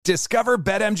Discover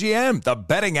BetMGM, the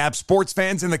betting app sports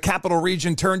fans in the capital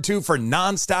region turn to for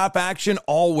nonstop action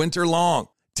all winter long.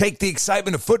 Take the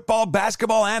excitement of football,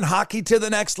 basketball, and hockey to the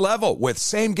next level with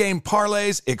same-game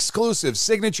parlays, exclusive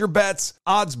signature bets,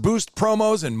 odds boost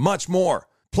promos, and much more.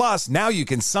 Plus, now you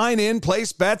can sign in,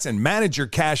 place bets, and manage your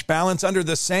cash balance under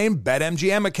the same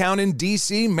BetMGM account in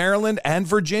D.C., Maryland, and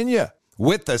Virginia.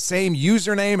 With the same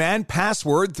username and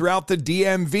password throughout the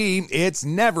DMV, it's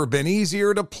never been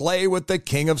easier to play with the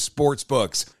king of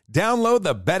sportsbooks. Download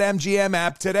the BetMGM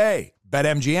app today.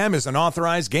 BetMGM is an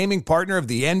authorized gaming partner of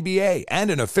the NBA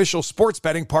and an official sports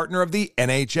betting partner of the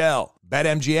NHL.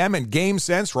 BetMGM and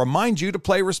GameSense remind you to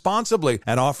play responsibly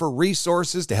and offer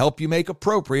resources to help you make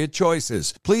appropriate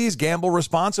choices. Please gamble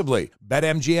responsibly.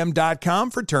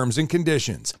 BetMGM.com for terms and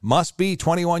conditions. Must be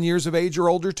 21 years of age or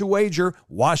older to wager.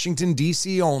 Washington,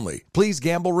 D.C. only. Please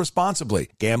gamble responsibly.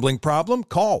 Gambling problem?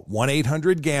 Call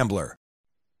 1-800-GAMBLER.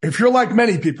 If you're like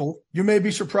many people, you may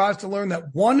be surprised to learn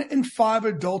that 1 in 5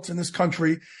 adults in this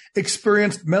country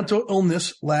experienced mental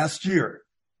illness last year.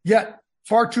 Yet,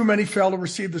 far too many fail to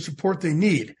receive the support they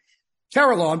need.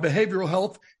 Carillon Behavioral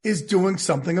Health is doing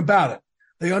something about it.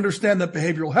 They understand that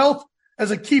behavioral health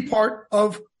is a key part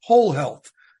of whole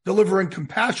health, delivering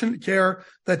compassionate care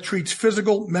that treats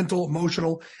physical, mental,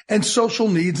 emotional, and social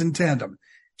needs in tandem.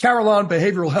 Carillon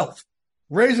Behavioral Health,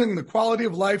 raising the quality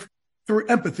of life through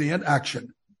empathy and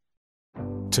action.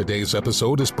 Today's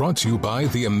episode is brought to you by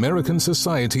the American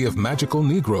Society of Magical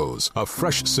Negroes, a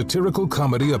fresh satirical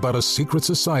comedy about a secret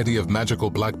society of magical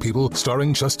black people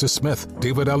starring Justice Smith,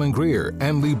 David Allen Greer,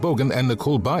 Ann Lee Bogan, and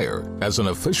Nicole Byer. As an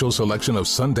official selection of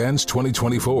Sundance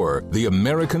 2024, the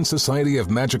American Society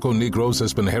of Magical Negroes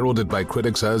has been heralded by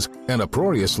critics as an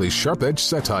uproariously sharp-edged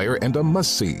satire and a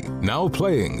must-see. Now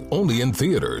playing only in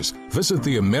theaters. Visit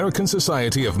the American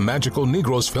Society of Magical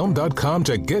Negroes Film.com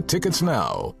to get tickets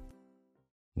now.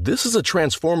 This is a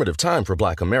transformative time for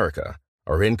Black America.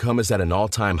 Our income is at an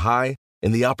all-time high,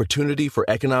 and the opportunity for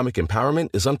economic empowerment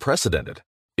is unprecedented.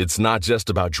 It's not just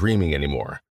about dreaming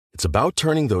anymore. It's about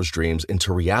turning those dreams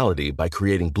into reality by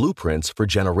creating blueprints for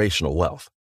generational wealth.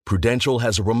 Prudential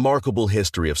has a remarkable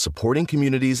history of supporting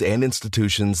communities and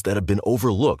institutions that have been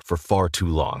overlooked for far too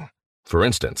long. For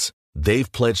instance,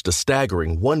 they've pledged a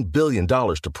staggering $1 billion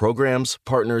to programs,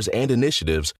 partners, and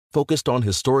initiatives focused on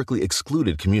historically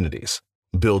excluded communities.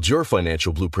 Build your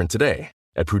financial blueprint today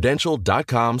at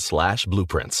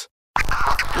prudential.com/blueprints.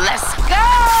 Let's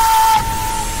go!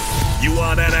 You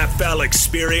want NFL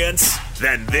experience?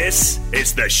 Then this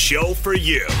is the show for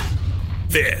you.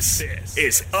 This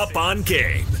is Up on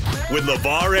Game with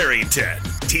LeVar Arrington,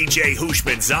 TJ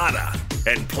Houshmandzadeh,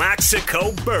 and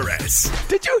Plaxico Burress.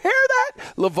 Did you hear that?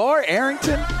 LeVar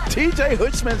Arrington, TJ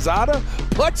Houshmandzadeh,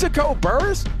 Plaxico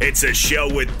Burress? It's a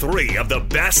show with 3 of the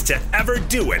best to ever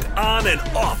do it on and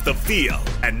off the field.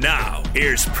 And now,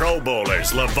 here's Pro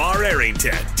Bowlers LeVar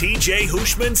Arrington, TJ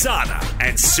Houshmandzadeh,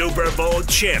 and Super Bowl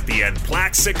champion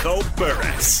Plaxico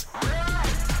Burress.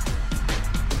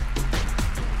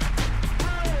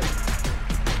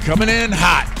 Coming in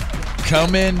hot.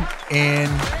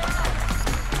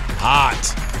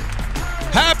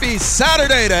 Happy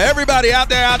Saturday to everybody out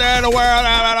there in the world.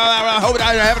 I hope you're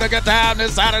having a good time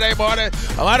this Saturday morning.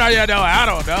 What are you doing? I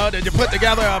don't know. Did you put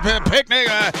together a picnic?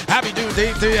 Happy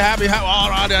Juneteenth to you.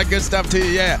 All that good stuff to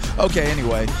you. Yeah. Okay,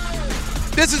 anyway.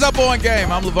 This is Up On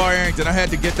Game. I'm LeVar Arrington. I had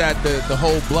to get that the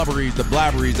whole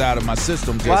blabberies out of my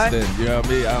system just then. You know what I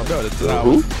mean? I don't know. That's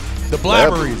how the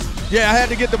blabberies. Yeah, I had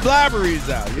to get the blabberies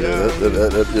out. Yeah,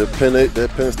 that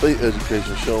Penn State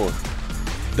education showing.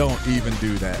 Don't even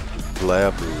do that.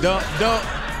 Blabberies. Don't.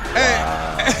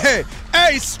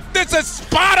 Hey, this is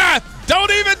Sparta.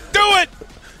 Don't even do it.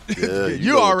 Yeah,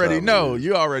 you already know.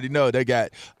 You already know they got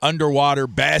underwater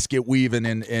basket weaving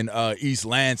in East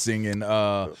Lansing and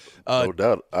no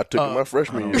doubt. I took it my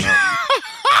freshman year.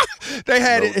 They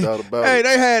had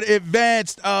They had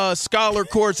advanced scholar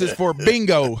courses for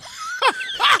bingo.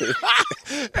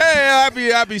 Hey,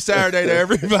 happy Saturday to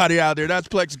everybody out there. That's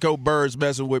Plaxico Burress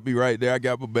messing with me right there. I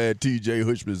got my man TJ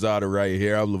Houshmandzadeh right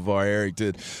here. I'm LeVar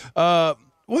Arrington.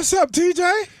 What's up,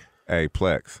 TJ? Hey,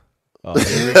 Plex.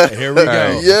 Here we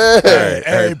go. Yeah.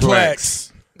 Hey, Plex.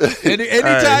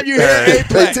 Anytime you hear hey,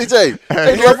 Plex. Hey, TJ.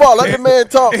 Hey, LeVar, let the man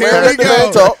talk, man. Let the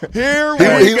man talk. Here we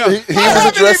go. He was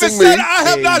addressing me. I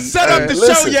have not set up the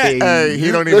show yet. Hey,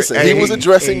 he was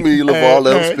addressing me, LeVar.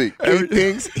 Let him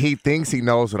speak. He thinks he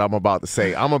knows what I'm about to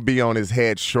say. I'm going to be on his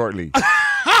head shortly.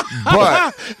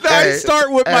 But I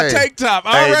start with my tank top.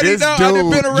 I already know.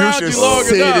 I've been around you long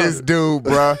enough. This dude,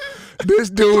 bro. This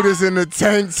dude is in the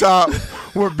tank top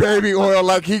with baby oil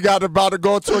like he got about to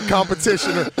go to a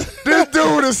competition. This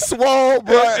dude is swole,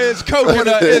 bro. It's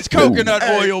coconut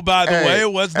oil, by the way.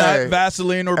 It was not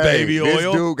Vaseline or baby oil.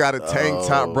 This dude got a tank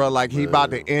top, bro, like he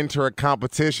about to enter a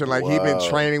competition, like he been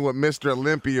training with Mr.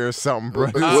 Olympia or something, bro.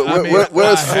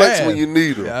 Where's Flex when you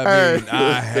need him?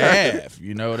 I have.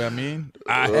 You know what I mean?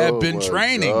 I have been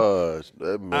training. Gosh,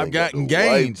 that man I've gotten got the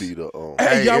white gains. beater on.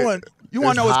 Hey, y'all want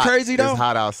to know what's crazy, though? It's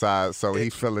hot outside, so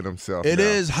he's feeling himself. It now.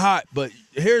 is hot, but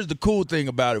here's the cool thing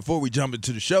about it. Before we jump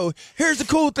into the show, here's the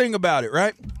cool thing about it,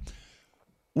 right?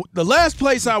 The last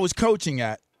place I was coaching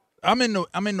at, I'm in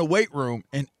the weight room,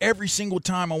 and every single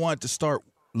time I wanted to start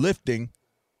lifting,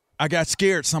 I got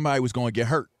scared somebody was going to get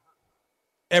hurt.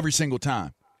 Every single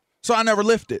time. So I never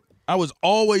lifted. I was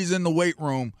always in the weight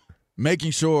room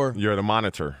making sure You're the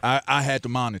monitor. I had to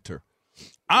monitor.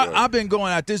 I've been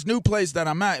going at this new place that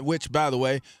I'm at, which, by the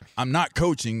way, I'm not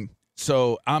coaching,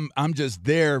 so I'm just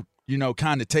there,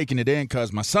 kind of taking it in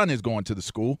because my son is going to the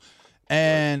school.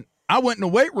 And I went in the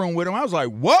weight room with him. I was like,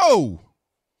 whoa,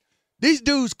 these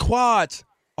dudes' quads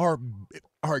are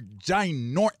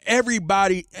ginormous.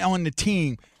 Everybody on the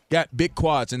team got big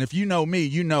quads, and if you know me,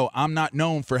 you know I'm not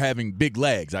known for having big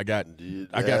legs. I got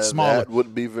smaller. That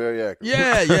wouldn't be very accurate.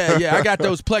 Yeah. I got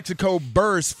those Plexico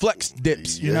Burrs flex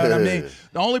dips. You know what I mean?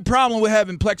 The only problem with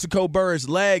having Plexico Burrs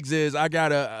legs is I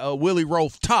got a Willie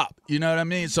Rolf top. You know what I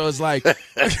mean? So it's like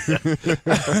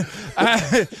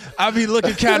I be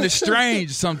looking kind of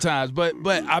strange sometimes. But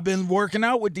I've been working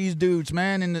out with these dudes,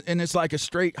 man, and it's like a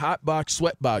straight hot box,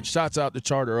 sweat box. Shouts out to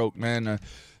Charter Oak, man.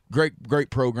 Great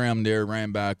program there,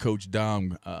 ran by Coach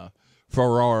Dom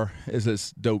Farrar. Is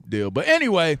this dope deal? But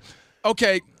anyway,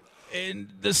 okay. And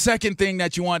the second thing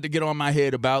that you wanted to get on my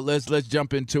head about, let's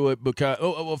jump into it because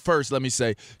well, first let me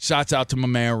say, shouts out to my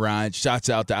man Ryan, shouts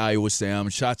out to Iowa Sam,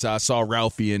 shouts out. I saw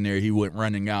Ralphie in there. He went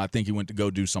running out. I think he went to go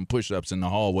do some push-ups in the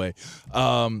hallway.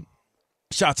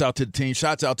 Shouts out to the team.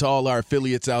 Shouts out to all our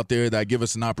affiliates out there that give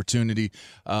us an opportunity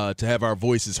to have our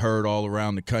voices heard all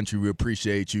around the country. We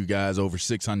appreciate you guys. Over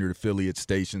 600 affiliate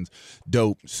stations.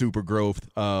 Dope. Super growth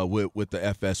with the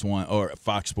FS1 or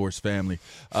Fox Sports family.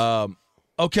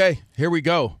 Okay, here we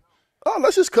go. Oh,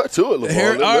 let's just cut to it,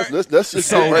 LeVar. Let's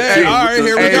just all right,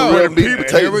 here we go.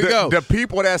 Here we go. The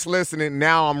people that's listening,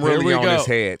 now I'm really on his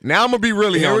head. Now I'm going to be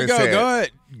really on his head. Go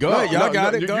ahead. Go ahead. Y'all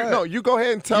got it. Go ahead. No, you go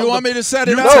ahead and tell You want me to set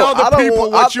it up? Tell the people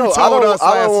what you told us last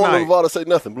night. I don't want LeVar to say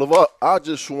nothing. LeVar, I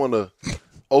just want to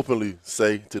openly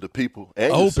say to the people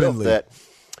and yourself that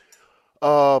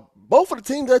both of the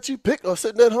teams that you picked are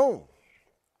sitting at home.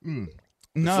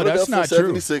 No, that's not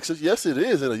true. 76ers, yes, it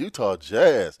is, and the Utah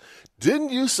Jazz.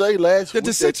 Didn't you say last week the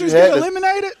that Sixers you had get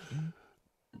eliminated?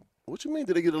 What you mean,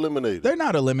 did they get eliminated? They're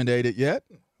not eliminated yet.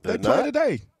 They play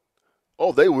today.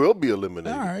 Oh, they will be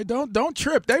eliminated. All right, don't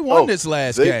trip. They won this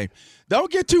last game.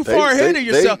 Don't get too far ahead of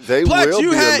yourself. They Plus, will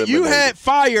you had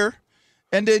fire,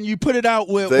 and then you put it out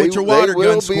with your water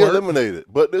gun squirt. They will be eliminated.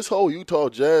 But this whole Utah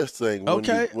Jazz thing,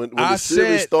 when the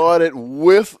series started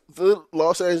with the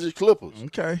Los Angeles Clippers.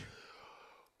 Okay.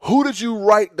 Who did you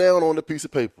write down on the piece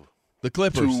of paper? The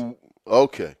Clippers.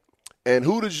 Okay. And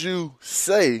who did you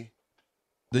say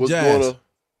the Jazz?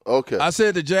 Okay. I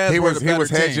said the Jazz were the better team. He was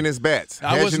hedging his bets.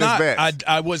 I was not.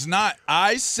 I was not.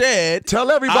 I said. Tell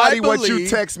everybody what you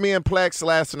text me and Plex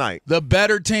last night. The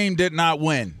better team did not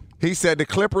win. He said the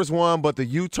Clippers won, but the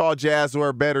Utah Jazz were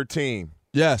a better team.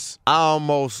 Yes. I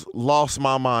almost lost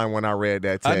my mind when I read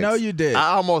that text. I know you did.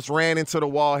 I almost ran into the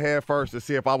wall head first to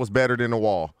see if I was better than the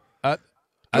wall.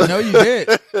 I know you did.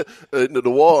 The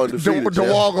wall undefeated. The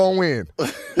wall gonna win.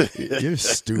 You're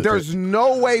stupid. There's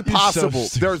no way possible.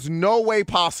 So There's no way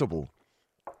possible.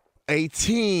 A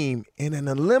team in an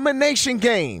elimination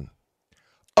game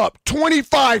up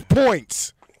 25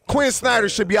 points. Quinn Snyder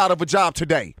should be out of a job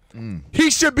today. He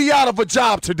should be out of a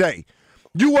job today.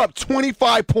 You up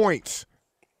 25 points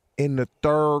in the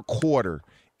third quarter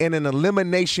in an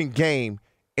elimination game.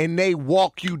 And they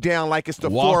walk you down like it's the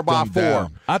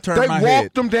 4x4. I turned my head. They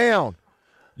walked them down.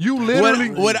 You literally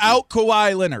without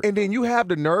Kawhi Leonard. And then you have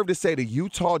the nerve to say the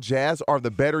Utah Jazz are the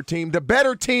better team. The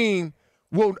better team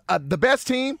the best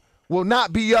team will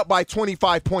not be up by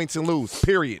 25 points and lose.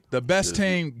 Period. The best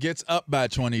team gets up by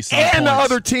 20-something points. And the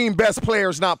other team best player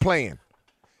is not playing.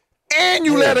 And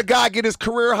you let a guy get his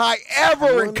career high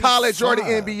ever in college or the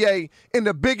NBA in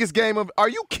the biggest game of – are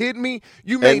you kidding me?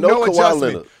 You made no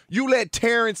adjustment. You let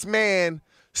Terrence Mann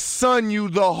sun you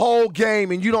the whole game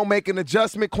and you don't make an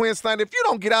adjustment, Quinn Snyder. If you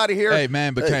don't get out of here – Hey,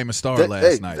 man became a star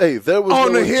last night. There was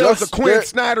on no the heels of Quinn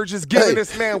Snyder just giving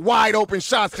this man wide open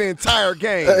shots the entire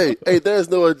game. Hey, there's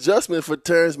no adjustment for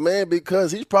Terrence Mann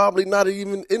because he's probably not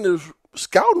even in the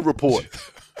scouting report.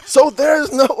 So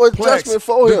there's no adjustment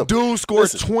for him. The dude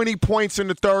scores 20 points in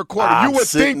the third quarter. I'm you would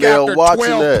think after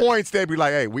 12 points, they'd be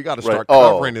like, hey, we got to start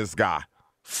covering this guy.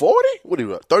 40? What are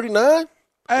you at, 39?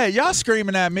 Hey, y'all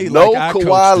screaming at me no like I coached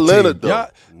Kawhi the Leonard, team. though.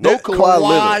 No Kawhi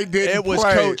Leonard. It was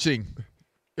coaching.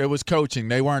 It was coaching.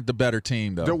 They weren't the better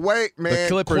team, though. The way, man, the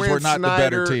Clippers were not the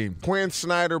better team. Quinn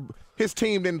Snyder, his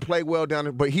team didn't play well down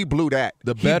there, but he blew that.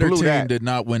 The better team did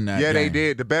not win that game. Yeah, they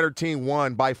did. The better team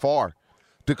won by far.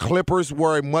 The Clippers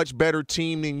were a much better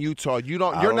team than Utah.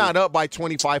 You're not up by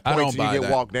 25 points and you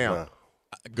get walked down. Nah.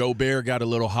 Gobert got a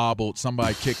little hobbled.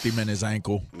 Somebody kicked him in his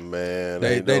ankle. Man,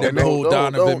 they didn't pull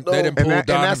Donovan. They didn't pull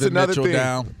Donovan Mitchell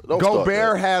down.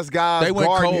 Gobert has guys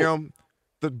guarding cold. him.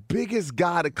 The biggest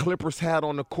guy the Clippers had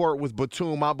on the court was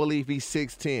Batum. I believe he's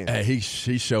 6'10". Hey, he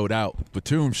showed out.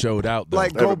 Batum showed out, though.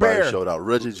 Like everybody Gobert showed out.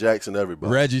 Reggie Jackson,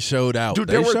 everybody. Reggie showed out. Dude,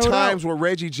 there were times where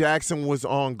Reggie Jackson was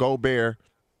on Gobert,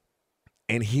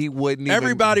 and he wouldn't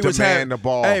even demand the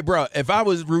ball. Hey, bro, if I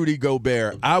was Rudy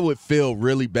Gobert, I would feel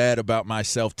really bad about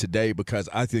myself today because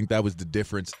I think that was the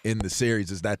difference in the series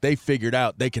is that they figured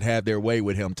out they could have their way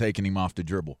with him taking him off the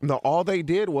dribble. No, all they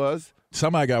did was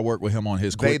somebody got to work with him on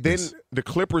his quickness. The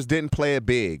Clippers didn't play it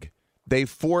big. They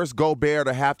forced Gobert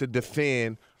to have to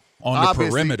defend on the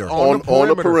perimeter. On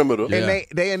the perimeter. And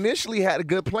they initially had a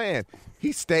good plan.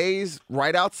 He stays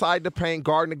right outside the paint,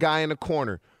 guarding the guy in the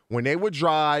corner. When they would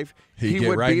drive, he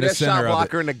would be that shot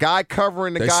blocker, and the guy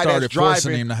covering the guy that's driving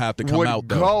forcing him to have to come would out,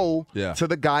 though. go to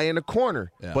the guy in the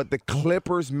corner. Yeah. But the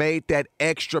Clippers made that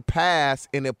extra pass,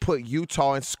 and it put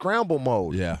Utah in scramble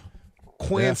mode. Yeah.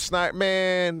 Quinn Snyder,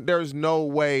 man, there's no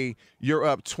way you're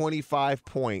up 25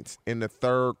 points in the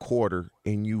third quarter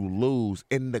and you lose,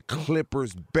 and the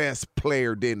Clippers' best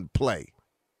player didn't play.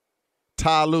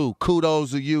 Ty Lue,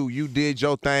 kudos to you. You did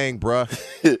your thing, bruh.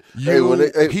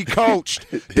 He coached.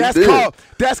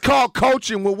 That's called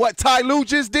coaching. With what Ty Lue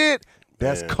just did,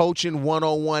 that's coaching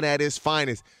 101 at its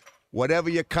finest. Whatever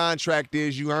your contract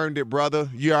is, you earned it, brother.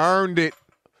 You earned it.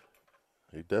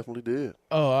 He definitely did.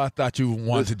 Oh, I thought you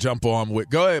wanted to jump on with.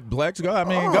 Go ahead, Blex. Go ahead.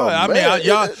 Go ahead. I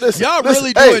mean, y'all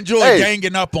really do enjoy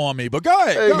ganging up on me, but go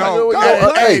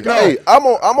ahead. Hey, I'm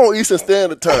on Eastern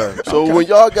Standard Time. So when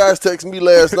y'all guys text me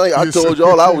last night, I told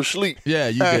y'all I was asleep. Yeah,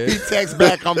 you did. He texts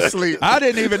back, I'm asleep. I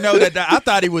didn't even know that. I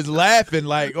thought he was laughing,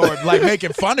 or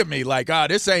making fun of me, like,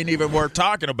 this ain't even worth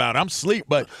talking about. I'm asleep,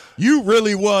 but you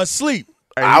really was asleep.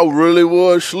 I really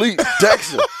was asleep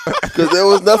texting because there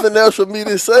was nothing else for me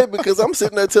to say because I'm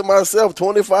sitting there to myself,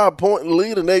 25-point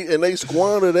lead, and they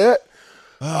squander that.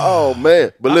 Oh,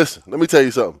 man. But listen, let me tell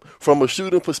you something. From a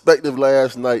shooting perspective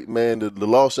last night, man, the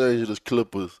Los Angeles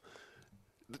Clippers,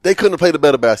 they couldn't have played a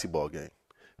better basketball game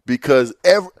because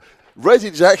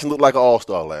Reggie Jackson looked like an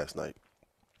all-star last night.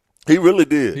 He really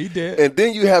did. He did. And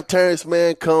then you have Terrence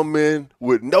Mann come in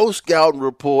with no scouting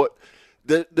report.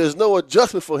 There's no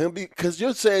adjustment for him because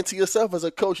you're saying to yourself as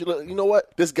a coach, you know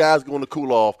what? This guy's going to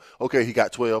cool off. Okay, he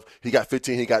got 12, he got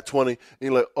 15, he got 20. And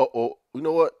you're like, you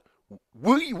know what?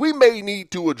 We may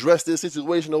need to address this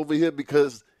situation over here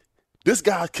because this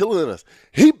guy's killing us.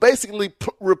 He basically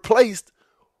replaced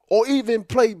or even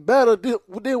played better than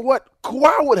what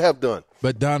Kawhi would have done.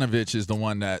 But Donovich is the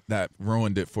one that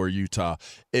ruined it for Utah.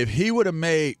 If he would have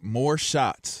made more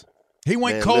shots, he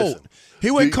went cold. Listen. He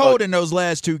went cold in those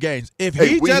last two games. If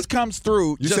he just comes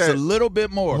through just a little bit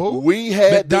more. We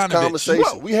had this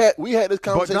conversation. We had this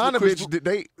conversation. But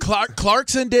Donovich,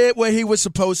 Clarkson did what he was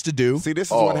supposed to do. See, this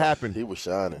is what happened. He was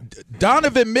shining.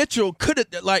 Donovan Mitchell could have,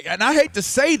 and I hate to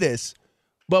say this,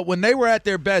 but when they were at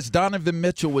their best, Donovan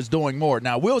Mitchell was doing more.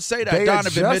 Now, we'll say that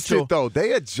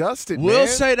They adjusted, We'll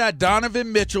say that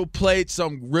Donovan Mitchell played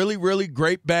some really, really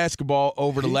great basketball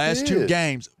over the last two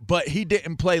games, but he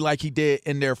didn't play like he did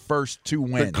in their first two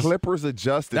wins. The Clippers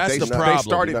adjusted. That's the problem. They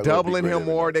started doubling him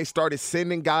more. They started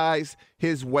sending guys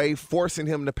his way, forcing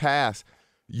him to pass.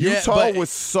 Utah was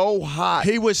so hot.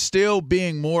 He was still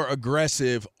being more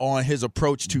aggressive on his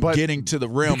approach to getting to the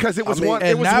rim. Because it was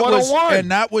one-on-one.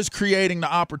 And that was creating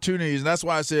the opportunities. And that's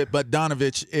why I said, but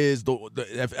Donovich is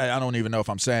I don't even know if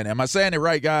I'm saying it. Am I saying it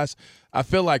right, guys? I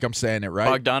feel like I'm saying it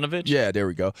right. Bogdanovich? Yeah, there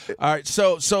we go. All right,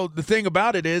 so the thing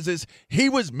about it is he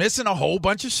was missing a whole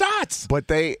bunch of shots. But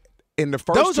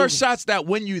those are shots that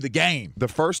win you the game. The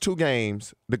first two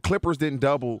games, the Clippers didn't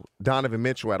double Donovan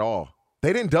Mitchell at all.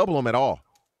 They didn't double him at all.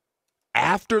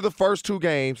 After the first two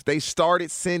games, they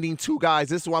started sending two guys.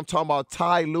 This is what I'm talking about.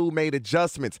 Ty Lue made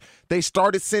adjustments. They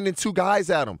started sending two guys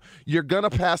at him. You're going to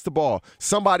pass the ball.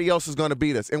 Somebody else is going to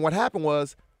beat us. And what happened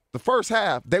was the first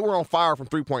half, they were on fire from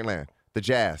three-point land, the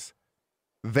Jazz.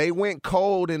 They went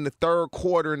cold in the third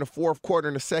quarter, in the fourth quarter,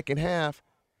 in the second half,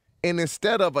 And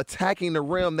instead of attacking the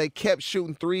rim, they kept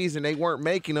shooting threes and they weren't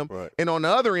making them. Right. And on the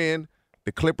other end,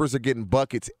 the Clippers are getting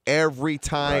buckets every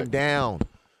time down.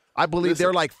 I believe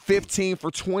they're like 15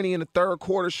 for 20 in the third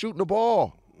quarter shooting the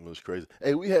ball. It was crazy.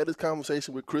 Hey, we had this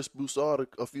conversation with Chris Broussard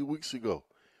a few weeks ago.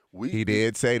 He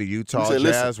did say the Utah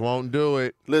Jazz won't do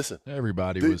it. Listen,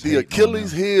 everybody was the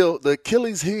Achilles heel. The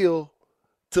Achilles heel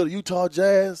to the Utah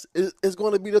Jazz is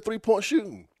going to be the 3-point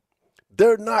shooting.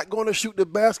 They're not going to shoot the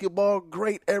basketball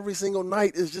great every single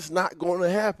night. It's just not going to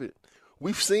happen.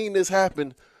 We've seen this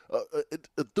happen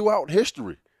throughout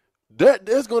history.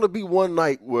 There's going to be one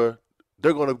night where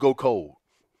they're going to go cold,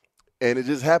 and it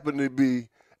just happened to be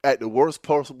at the worst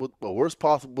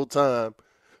possible time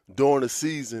during the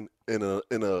season in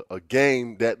a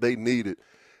game that they needed.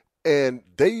 And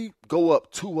they go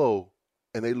up 2-0,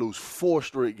 and they lose 4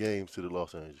 straight games to the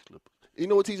Los Angeles Clippers. You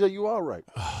know what, TJ, you are right.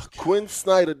 Quinn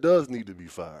Snyder does need to be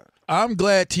fired. I'm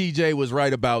glad TJ was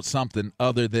right about something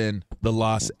other than the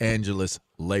Los Angeles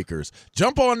Lakers.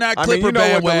 Jump on that Clipper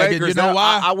bandwagon. You know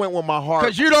why? I went with my heart.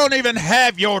 Because you don't even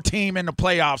have your team in the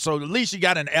playoffs, so at least you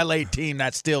got an LA team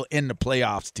that's still in the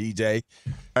playoffs, TJ.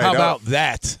 How about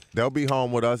that? They'll be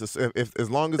home with us as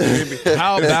long as the NBA.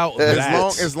 How about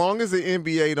that? As long as the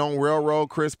NBA don't railroad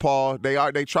Chris Paul,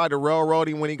 they tried to railroad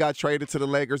him when he got traded to the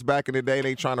Lakers back in the day.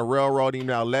 They trying to railroad him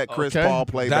now. Let Chris Paul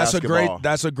play basketball.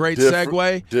 That's a great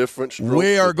segue. Different strokes.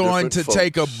 We are going to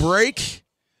take a break.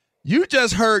 You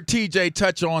just heard TJ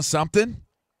touch on something.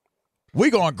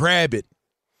 We're going to grab it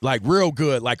like real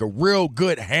good, like a real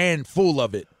good handful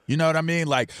of it. You know what I mean?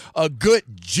 Like a good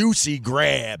juicy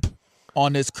grab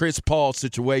on this Chris Paul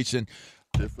situation.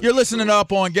 You're listening to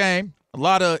Up On Game. A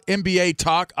lot of NBA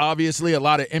talk, obviously, a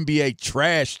lot of NBA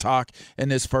trash talk in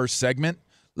this first segment.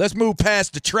 Let's move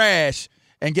past the trash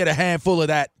and get a handful of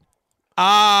that.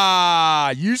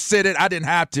 You said it. I didn't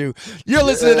have to. You're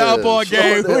listening to Up On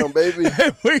Game.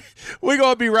 We're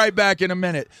going to be right back in a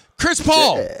minute. Chris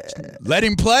Paul, let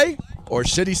him play or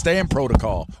should he stay in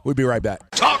protocol? We'll be right back.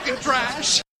 Talking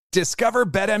trash. Discover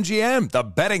BetMGM, the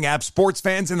betting app sports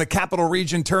fans in the capital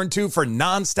region turn to for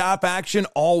nonstop action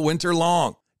all winter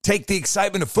long. Take the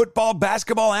excitement of football,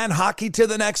 basketball, and hockey to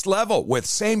the next level with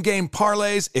same-game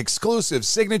parlays, exclusive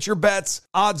signature bets,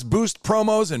 odds boost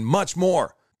promos, and much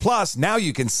more. Plus, now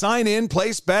you can sign in,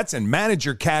 place bets, and manage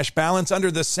your cash balance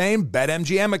under the same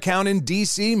BetMGM account in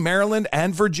D.C., Maryland,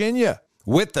 and Virginia.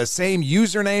 With the same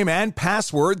username and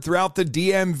password throughout the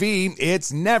DMV,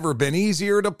 it's never been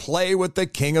easier to play with the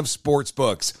king of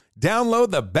sportsbooks. Download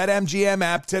the BetMGM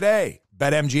app today.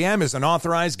 BetMGM is an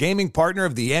authorized gaming partner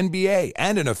of the NBA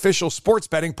and an official sports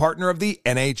betting partner of the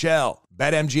NHL.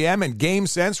 BetMGM and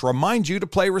GameSense remind you to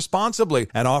play responsibly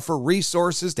and offer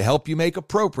resources to help you make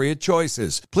appropriate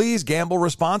choices. Please gamble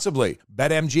responsibly.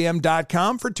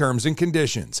 BetMGM.com for terms and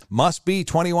conditions. Must be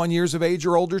 21 years of age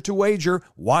or older to wager.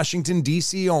 Washington,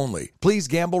 D.C. only. Please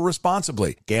gamble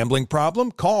responsibly. Gambling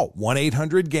problem? Call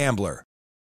 1-800-GAMBLER.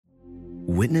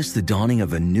 Witness the dawning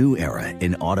of a new era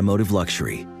in automotive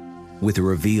luxury with a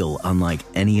reveal unlike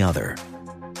any other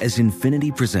as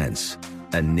Infiniti presents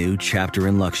a new chapter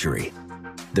in luxury.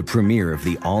 The premiere of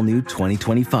the all-new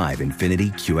 2025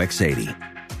 Infiniti QX80.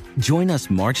 Join us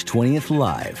March 20th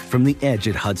live from the Edge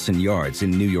at Hudson Yards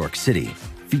in New York City,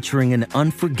 featuring an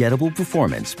unforgettable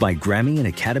performance by Grammy and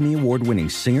Academy Award-winning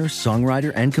singer,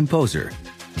 songwriter, and composer,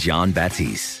 Jon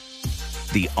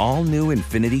Batiste. The all-new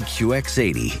Infiniti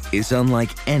QX80 is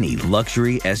unlike any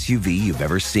luxury SUV you've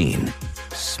ever seen.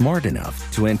 Smart enough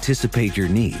to anticipate your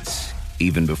needs,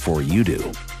 even before you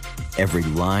do. Every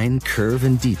line, curve,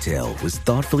 and detail was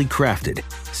thoughtfully crafted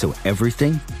so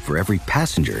everything for every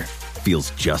passenger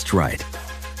feels just right.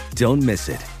 Don't miss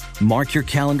it. Mark your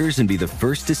calendars and be the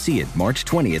first to see it March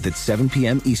 20th at 7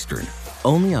 p.m. Eastern,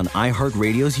 only on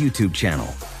iHeartRadio's YouTube channel.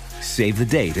 Save the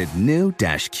date at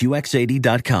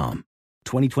new-QX80.com.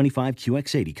 2025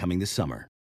 QX80 coming this summer.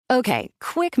 Okay,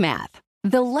 quick math.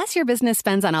 The less your business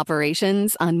spends on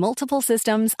operations, on multiple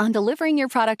systems, on delivering your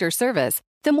product or service,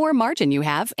 the more margin you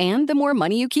have and the more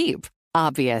money you keep.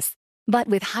 Obvious. But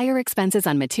with higher expenses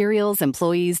on materials,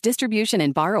 employees, distribution,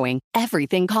 and borrowing,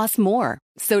 everything costs more.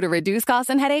 So to reduce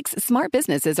costs and headaches, smart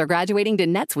businesses are graduating to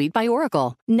NetSuite by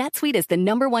Oracle. NetSuite is the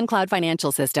 #1 cloud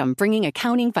financial system, bringing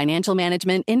accounting, financial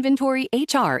management, inventory,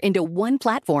 HR into one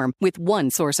platform with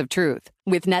one source of truth.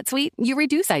 With NetSuite, you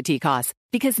reduce IT costs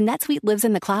because NetSuite lives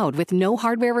in the cloud with no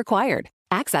hardware required,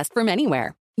 accessed from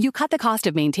anywhere. You cut the cost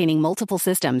of maintaining multiple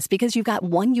systems because you've got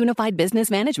one unified business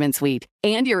management suite.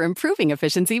 And you're improving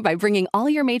efficiency by bringing all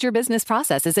your major business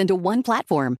processes into one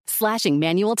platform, slashing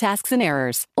manual tasks and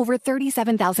errors. Over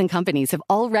 37,000 companies have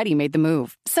already made the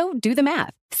move. So do the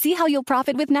math. See how you'll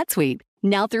profit with NetSuite.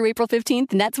 Now through April 15th,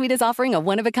 NetSuite is offering a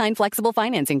one-of-a-kind flexible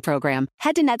financing program.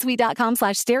 Head to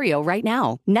netsuite.com/stereo right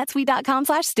now.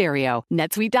 netsuite.com/stereo.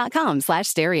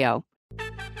 netsuite.com/stereo.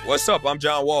 What's up? I'm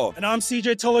John Wall. And I'm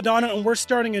CJ Toledano, and we're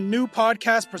starting a new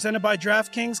podcast presented by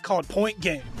DraftKings called Point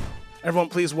Game. Everyone,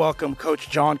 please welcome Coach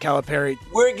John Calipari.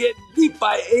 We're getting beat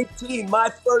by 18.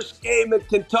 My first game in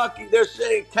Kentucky, they're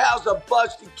saying Cal's a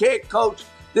bust. He can't coach.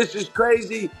 This is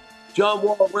crazy. John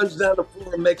Wall runs down the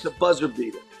floor and makes a buzzer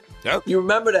beater. Yep. You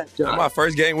remember that, John? That's my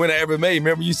first game winner I ever made.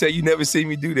 Remember you said you never see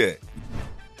me do that.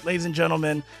 Ladies and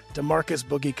gentlemen, DeMarcus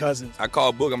Boogie Cousins. I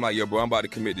called Boog. I'm like, yo, bro, I'm about to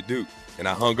commit to Duke. And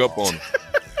I hung up on him.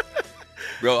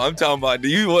 Bro, I'm talking about, do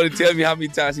you want to tell me how many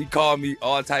times he called me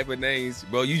all type of names?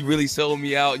 Bro, you really sold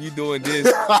me out. You doing this.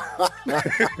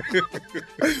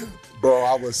 Bro,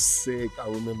 I was sick. I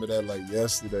remember that like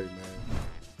yesterday, man.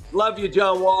 Love you,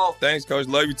 John Wall. Thanks, Coach.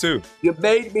 Love you, too. You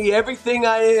made me everything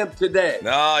I am today.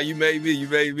 Nah, you made me. You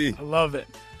made me. I love it.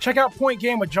 Check out Point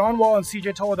Game with John Wall and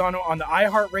CJ Toledano on the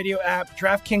iHeartRadio app,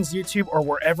 DraftKings YouTube, or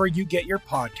wherever you get your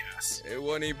podcasts. It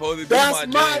wasn't even supposed to be That's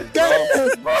my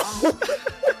game, bro.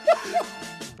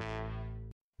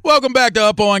 Welcome back to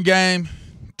Up On Game.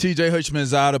 TJ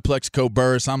Houshmandzadeh, Plexico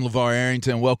Burress. I'm LeVar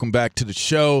Arrington. Welcome back to the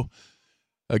show.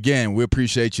 Again, we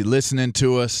appreciate you listening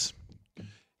to us.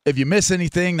 If you miss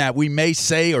anything that we may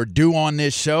say or do on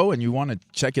this show and you want to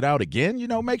check it out again,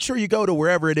 make sure you go to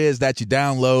wherever it is that you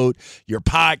download your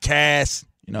podcast,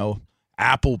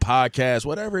 Apple Podcasts,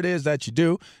 whatever it is that you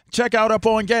do. Check out Up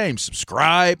On Game.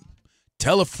 Subscribe.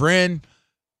 Tell a friend.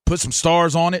 Put some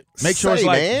stars on it. Make sure it's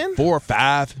like 4 or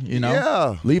 5,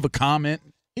 Yeah. Leave a comment,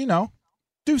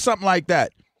 do something like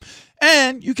that.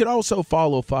 And you can also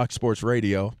follow Fox Sports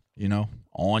Radio,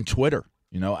 on Twitter,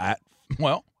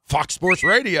 Fox Sports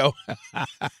Radio.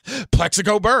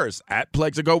 Plexico Burress, at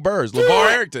Plexico Burress.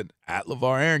 LeVar Arrington, at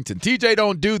LeVar Arrington. TJ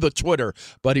don't do the Twitter,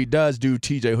 but he does do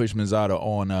TJ Houshmandzadeh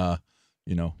on,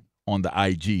 on the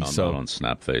IG. I'm not on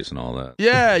Snapface and all that.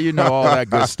 Yeah, all that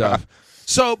good stuff.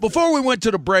 So before we went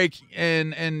to the break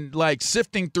and like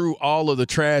sifting through all of the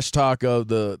trash talk of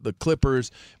the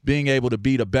Clippers being able to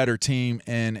beat a better team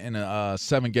in a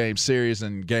 7-game series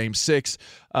in Game 6,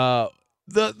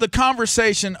 the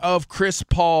conversation of Chris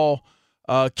Paul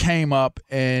came up,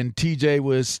 and TJ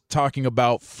was talking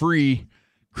about free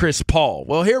Chris Paul.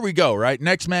 Well, here we go. Right,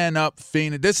 next man up,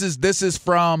 Phoenix. This is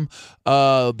from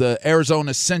the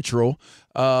Arizona Central.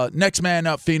 Next man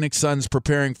up, Phoenix Suns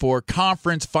preparing for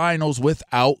conference finals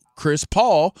without Chris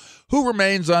Paul, who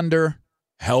remains under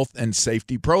health and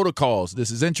safety protocols.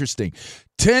 This is interesting.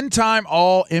 10-time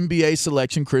All-NBA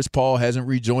selection Chris Paul hasn't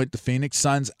rejoined the Phoenix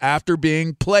Suns after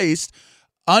being placed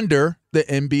under the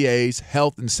NBA's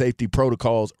health and safety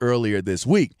protocols earlier this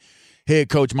week. Head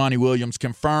coach Monty Williams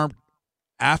confirmed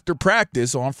after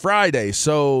practice on Friday,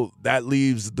 so that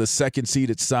leaves the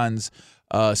second-seeded Suns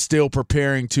still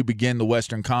preparing to begin the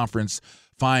Western Conference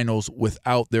Finals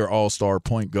without their all-star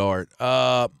point guard.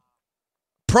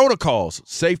 Protocols,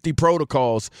 safety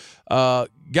protocols.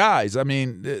 Guys, I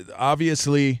mean,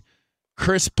 obviously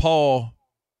Chris Paul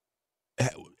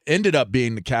ended up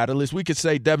being the catalyst. We could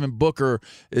say Devin Booker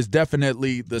is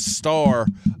definitely the star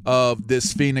of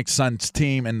this Phoenix Suns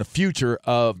team and the future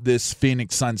of this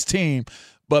Phoenix Suns team.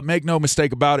 But make no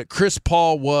mistake about it, Chris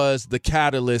Paul was the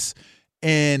catalyst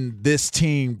in this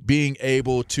team being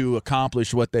able to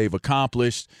accomplish what they've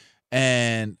accomplished.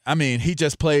 And, I mean, he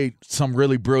just played some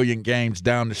really brilliant games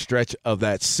down the stretch of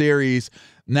that series,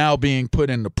 now being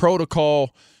put in the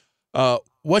protocol.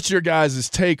 What's your guys'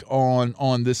 take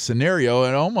on this scenario?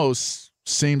 It almost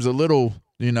seems a little,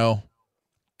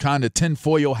 kind of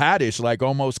tinfoil hat-ish, like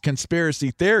almost conspiracy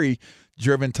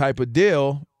theory-driven type of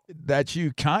deal that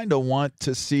you kind of want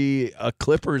to see a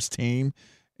Clippers team,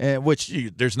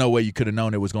 there's no way you could have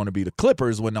known it was going to be the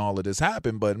Clippers when all of this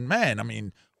happened. But, man, I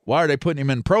mean, why are they putting him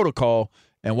in protocol,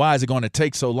 and why is it going to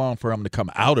take so long for him to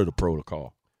come out of the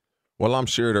protocol? Well, I'm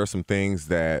sure there's some things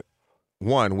that,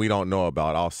 one, we don't know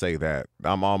about. I'll say that.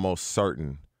 I'm almost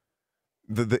certain.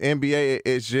 The NBA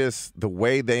is just the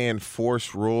way they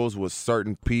enforce rules with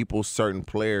certain people, certain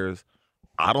players.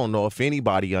 I don't know if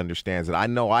anybody understands it. I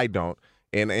know I don't.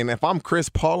 And if I'm Chris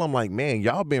Paul, I'm like, man,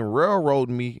 y'all been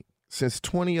railroading me since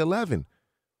 2011,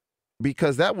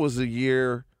 because that was the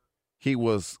year he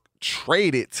was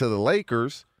traded to the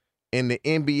Lakers in the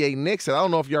NBA Knicks. And I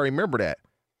don't know if y'all remember that.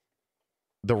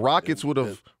 The Rockets would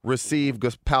have received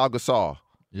Pau Gasol.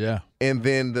 Yeah. And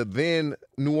then the then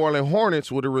New Orleans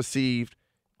Hornets would have received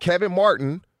Kevin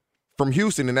Martin from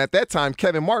Houston. And at that time,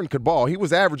 Kevin Martin could ball. He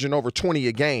was averaging over 20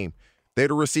 a game. They'd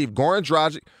have received Goran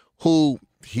Dragic, who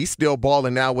he's still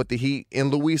balling now with the Heat,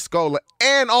 and Luis Scola,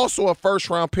 and also a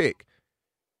first-round pick.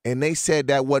 and they said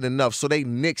that wasn't enough, so they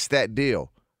nixed that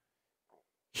deal.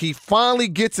 He finally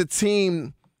gets a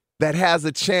team that has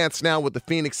a chance now with the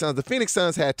Phoenix Suns. The Phoenix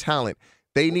Suns had talent.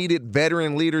 They needed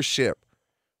veteran leadership.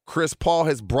 Chris Paul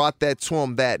has brought that to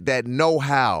him, that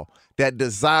know-how, that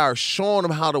desire, showing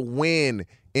them how to win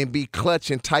and be clutch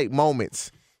in tight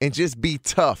moments and just be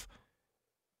tough.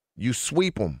 You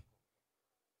sweep them.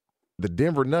 The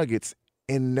Denver Nuggets,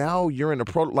 and now you're in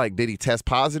the like, did he test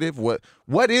positive? What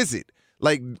is it?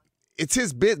 Like, it's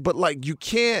his bit, but like, you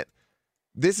can't.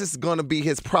 This is going to be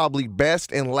his probably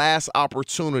best and last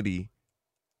opportunity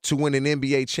to win an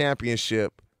NBA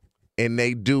championship, and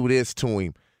they do this to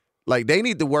him. Like, they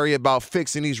need to worry about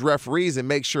fixing these referees and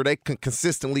make sure they can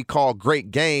consistently call great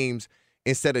games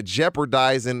instead of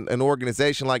jeopardizing an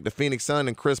organization like the Phoenix Suns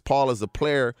and Chris Paul as a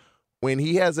player when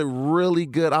he has a really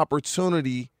good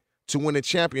opportunity to win a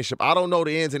championship. I don't know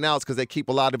the ins and outs because they keep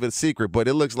a lot of it a secret, but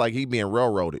it looks like he's being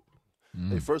railroaded.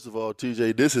 Hey, first of all,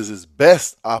 TJ, this is his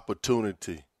best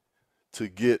opportunity to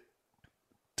get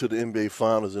to the NBA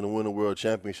Finals and to win a World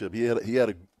Championship. He had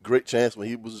a great chance when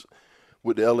he was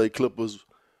with the LA Clippers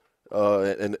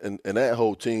and that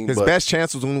whole team. His best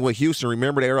chance was when with Houston.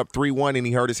 Remember, they were up 3-1 and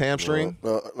he hurt his hamstring?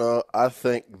 No, I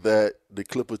think that the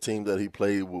Clipper team that he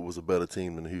played with was a better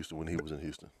team than Houston when he was in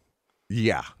Houston.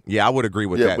 Yeah, I would agree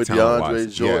with that. With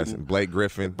DeAndre Jordan, yes, and Blake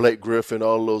Griffin,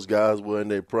 all of those guys were in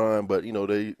their prime, but you know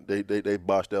they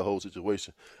botched that whole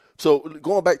situation. So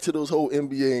going back to those whole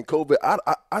NBA and COVID,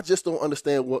 I just don't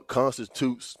understand what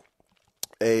constitutes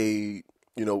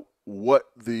what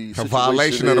the a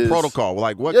violation is. Of the protocol.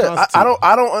 Like what? Yeah, I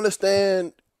don't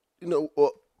understand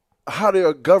how they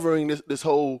are governing this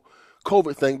whole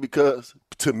COVID thing, because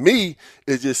to me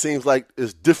it just seems like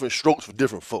it's different strokes for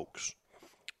different folks.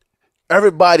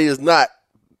 Everybody is not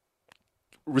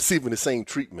receiving the same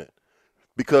treatment,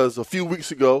 because a few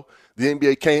weeks ago, the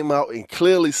NBA came out and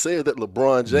clearly said that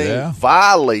LeBron James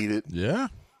violated the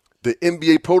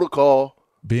NBA protocol.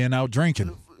 Being out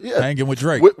drinking, hanging with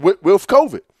Drake. With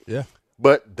COVID. Yeah.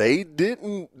 But they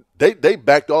didn't – they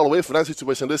backed all the way from that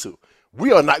situation. Listen,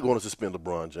 we are not going to suspend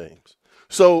LeBron James.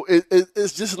 So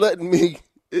it's just letting me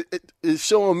 – it's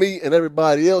showing me and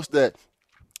everybody else that,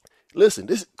 listen,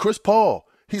 this Chris Paul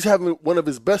 – he's having one of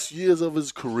his best years of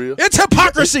his career. It's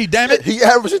hypocrisy, damn it. He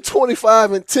averaging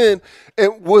 25 and 10.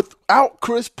 And without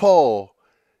Chris Paul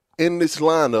in this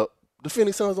lineup, the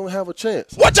Phoenix Suns don't have a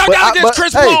chance. What y'all got against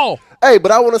Chris Paul? Hey,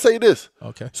 but I want to say this.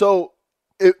 Okay. So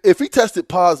if he tested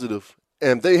positive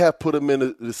and they have put him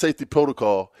in the safety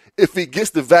protocol, if he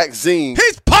gets the vaccine.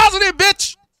 He's positive,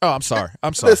 bitch. Oh, I'm sorry.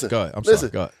 Listen, go ahead. Listen,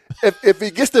 Go ahead. If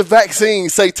he gets the vaccine,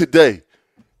 say today,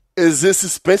 is this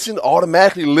suspension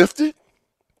automatically lifted?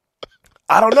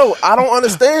 I don't know. I don't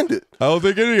understand it. I don't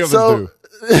think any of us do.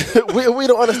 we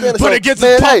don't understand it. But it gets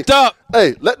him pumped up.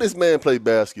 Hey, let this man play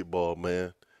basketball,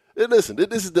 man. And listen,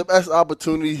 this is the best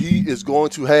opportunity he is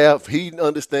going to have. He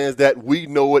understands that. We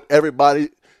know it. Everybody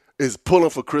is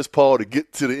pulling for Chris Paul to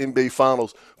get to the NBA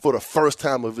Finals for the first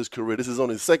time of his career. This is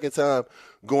only his second time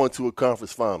going to a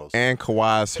conference finals. And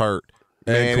Kawhi's hurt.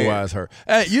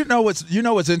 Hey, you know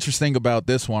what's interesting about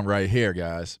this one right here,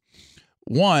 guys?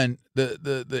 One,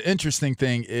 the interesting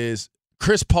thing is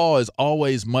Chris Paul is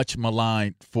always much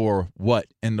maligned for what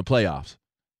in the playoffs?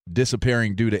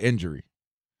 Disappearing due to injury.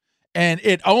 And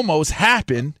it almost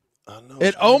happened.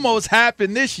 It almost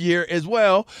happened this year as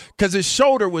well, because his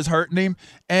shoulder was hurting him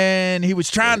and he was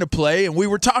trying to play, and we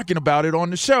were talking about it on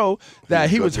the show that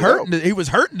he was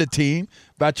hurting the team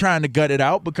by trying to gut it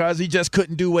out because he just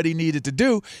couldn't do what he needed to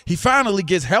do. He finally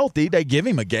gets healthy. They give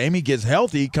him a game. He gets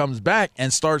healthy. He comes back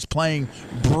and starts playing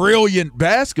brilliant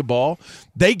basketball.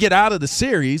 They get out of the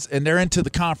series and they're into the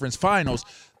conference finals.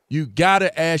 You got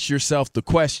to ask yourself the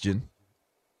question,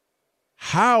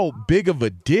 how big of a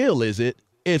deal is it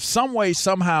if some way,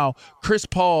 somehow, Chris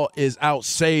Paul is out,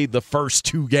 say, the first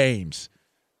two games,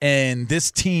 and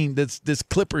this team, this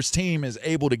Clippers team is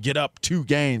able to get up 2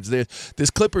 games.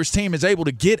 This Clippers team is able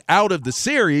to get out of the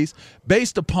series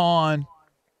based upon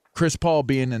Chris Paul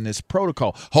being in this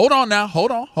protocol. Hold on now.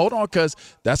 Hold on, because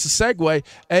that's a segue.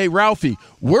 Hey, Ralphie,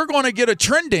 we're going to get a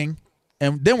trending,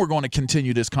 and then we're going to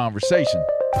continue this conversation.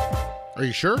 Are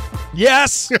you sure?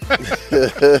 Yes.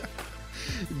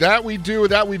 That we do.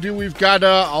 We've got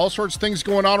all sorts of things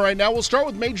going on right now. We'll start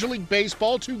with Major League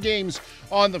Baseball. 2 games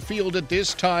on the field at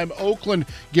this time. Oakland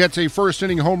gets a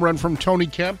first-inning home run from Tony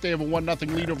Kemp. They have a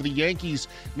 1-0 lead over the Yankees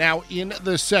now in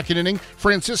the second inning.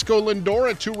 Francisco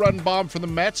Lindor, a 2-run bomb for the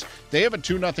Mets. They have a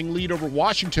 2-0 lead over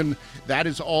Washington. That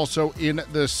is also in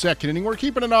the second inning. We're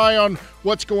keeping an eye on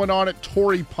what's going on at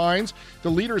Torrey Pines. The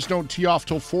leaders don't tee off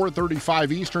till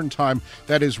 4:35 Eastern time.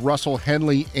 That is Russell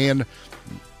Henley and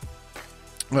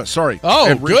Sorry. Oh,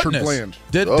 and Richard goodness. Bland.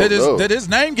 Did his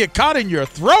name get caught in your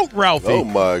throat, Ralphie? Oh,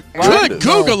 my Good goodness.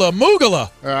 googla moogla.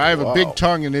 I have a big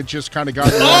tongue, and it just kind of got.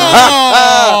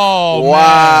 Oh,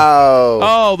 wow. Man.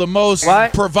 Oh, the most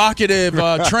provocative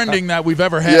trending that we've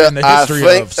ever had in the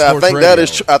history of sports radio.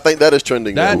 I think that is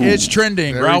trending. That is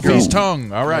trending. There Ralphie's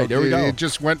tongue. All right, there we go. It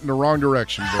just went in the wrong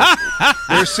direction. But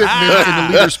they're sitting in the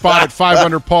leader spot at 5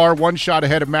 under par, one shot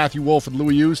ahead of Matthew Wolff and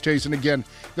Louis Oosthuizen. Again,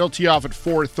 they'll tee off at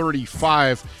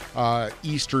 4:35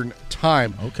 Eastern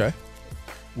Time. Okay.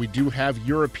 We do have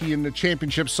European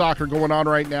Championship soccer going on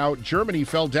right now. Germany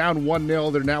fell down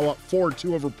 1-0. They're now up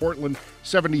 4-2 over Portland.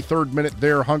 73rd minute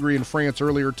there. Hungary and France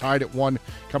earlier tied at 1.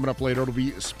 Coming up later, it'll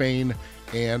be Spain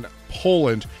and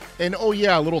Poland. And, oh,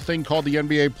 yeah, a little thing called the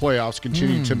NBA playoffs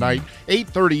continue tonight.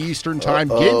 8:30 Eastern Time.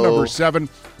 Game number 7.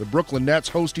 The Brooklyn Nets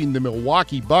hosting the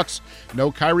Milwaukee Bucks.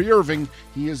 No Kyrie Irving.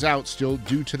 He is out still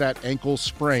due to that ankle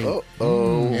sprain.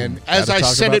 And as I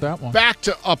send it back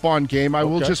to Up On Game, I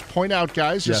will just point out,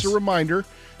 guys, just a reminder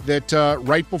that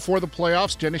right before the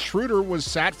playoffs, Dennis Schroeder was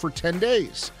sat for 10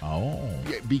 days.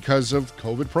 Because of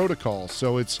COVID protocol.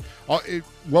 So it's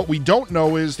what we don't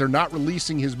know is they're not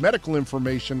releasing his medical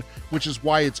information, which is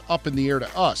why it's up in the air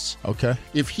to us. Okay.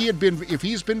 If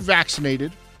he's been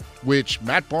vaccinated, which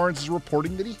Matt Barnes is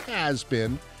reporting that he has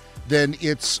been, then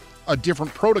it's a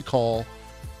different protocol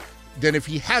than if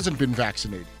he hasn't been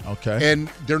vaccinated. Okay. And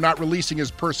they're not releasing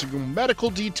his personal medical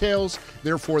details.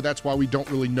 Therefore, that's why we don't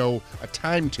really know a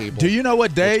timetable. Do you know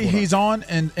what day he's on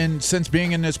and since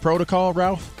being in this protocol,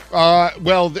 Ralph?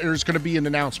 Well, there's going to be an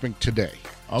announcement today.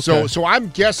 Okay. So I'm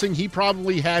guessing he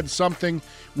probably had something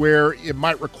where it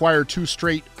might require 2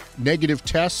 straight negative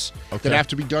tests that have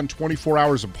to be done 24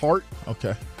 hours apart.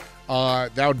 Okay.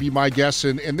 That would be my guess.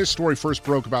 And this story first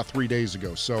broke about 3 days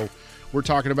ago. So we're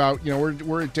talking about,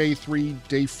 we're at day 3,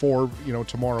 day 4,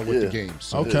 tomorrow with the games.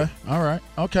 So. Okay. All right.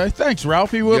 Okay. Thanks,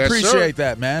 Ralphie. We'll appreciate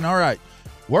that, man. All right.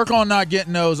 Work on not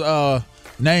getting those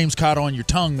names caught on your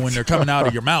tongue when they're coming out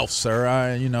of your mouth, sir.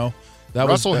 That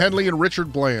Russell Henley and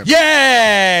Richard Bland.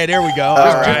 Yeah, there we go. All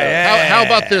right. How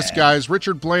about this, guys?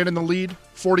 Richard Bland in the lead,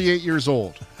 48 years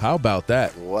old. How about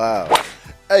that? Wow.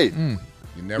 Hey, you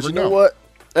never know what?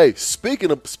 Hey,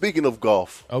 speaking of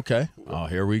golf. Okay. Oh,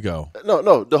 here we go.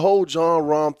 No, the whole Jon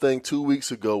Rahm thing 2 weeks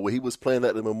ago where he was playing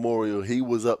at the Memorial, he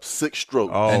was up 6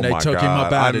 strokes. Oh, and they took him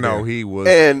up out of there. I know he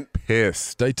was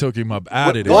pissed. They took him up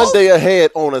out of there. One day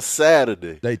ahead on a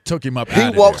Saturday. They took him up out of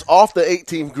there. He walks off the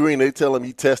 18th green. They tell him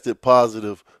he tested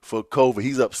positive for COVID.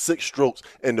 He's up 6 strokes,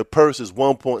 and the purse is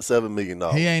 $1.7 million.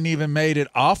 He ain't even made it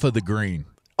off of the green.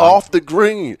 Off the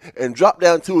green and drop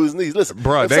down to his knees. Listen,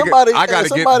 bro, they somebody, got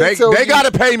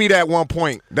to pay me that 1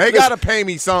 point. They got to pay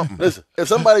me something. Listen, if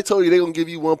somebody told you they're going to give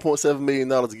you $1.7 million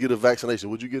to get a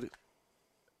vaccination, would you get it?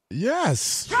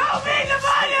 Yes. Show me the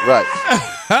money! Right.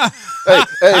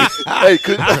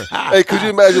 hey, could you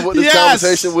imagine what this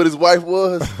conversation with his wife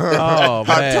was? Oh,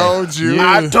 man.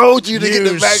 I told you to get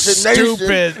the vaccination.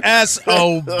 Stupid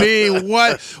SOB.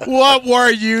 What were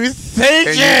you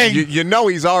thinking? You know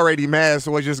he's already mad,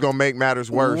 so it's just going to make matters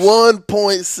worse.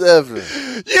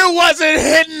 1.7. You wasn't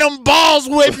hitting them balls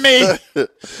with me.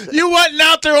 You wasn't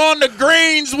out there on the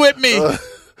greens with me.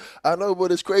 I know,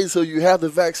 but it's crazy. So you have the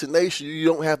vaccination, you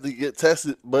don't have to get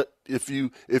tested. But if you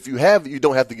have it, you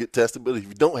don't have to get tested. But if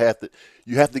you don't have it,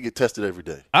 you have to get tested every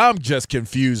day. I'm just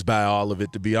confused by all of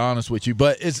it, to be honest with you.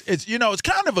 But it's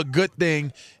kind of a good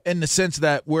thing in the sense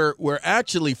that we're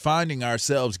actually finding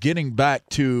ourselves getting back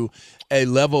to a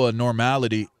level of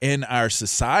normality in our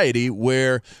society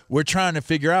where we're trying to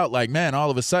figure out, like, man,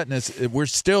 all of a sudden we're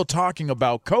still talking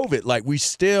about COVID. Like, we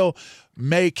still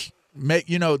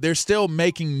they're still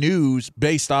making news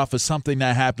based off of something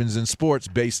that happens in sports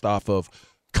based off of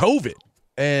COVID.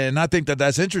 And I think that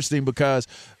that's interesting because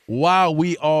while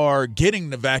we are getting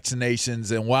the vaccinations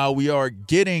and while we are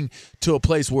getting to a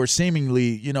place where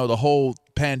seemingly, the whole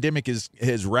pandemic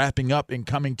is wrapping up and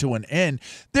coming to an end,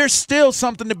 there's still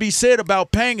something to be said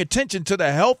about paying attention to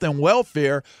the health and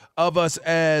welfare of us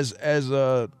as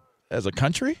a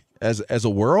country, as a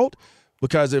world.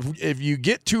 Because if you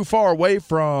get too far away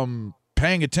from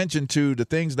paying attention to the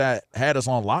things that had us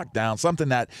on lockdown, something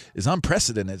that is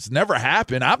unprecedented, it's never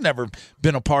happened. I've never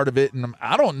been a part of it, and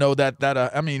I don't know that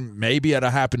maybe it'll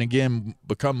happen again,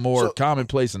 become more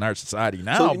commonplace in our society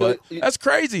now, but that's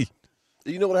crazy.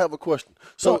 You know what? I have a question.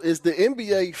 So is the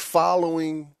NBA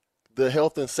following the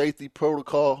health and safety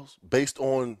protocols based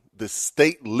on the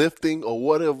state lifting or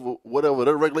whatever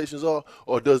their regulations are,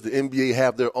 or does the NBA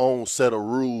have their own set of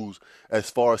rules as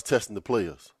far as testing the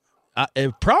players?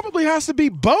 It probably has to be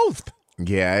both.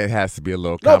 Yeah, it has to be a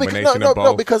little combination of both.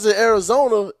 No, because in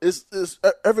Arizona, is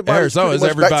everybody. Arizona is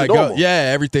everybody go.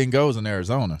 Yeah, everything goes in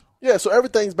Arizona. Yeah, so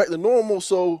everything's back to normal.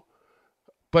 So,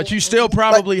 but you still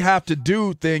probably have to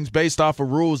do things based off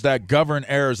of rules that govern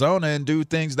Arizona and do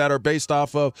things that are based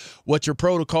off of what your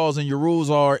protocols and your rules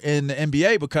are in the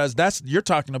NBA, because you're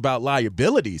talking about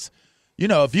liabilities. You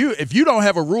know, if you don't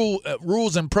have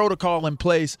rules and protocol in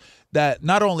place that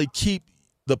not only keep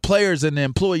the players and the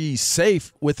employees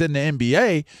safe within the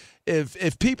NBA, if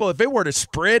it were to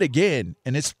spread again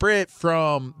and it spread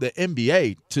from the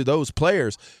NBA to those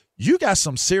players, you got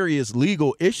some serious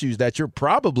legal issues that you're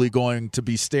probably going to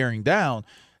be staring down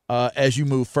as you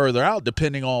move further out,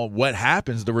 depending on what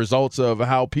happens, the results of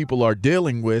how people are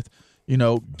dealing with,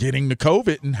 getting the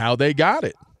COVID and how they got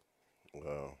it.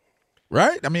 Wow.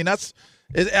 Right? I mean,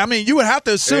 you would have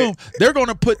to assume they're going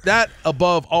to put that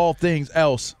above all things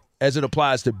else as it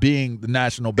applies to being the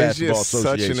National Basketball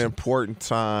Association. It's such an important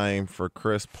time for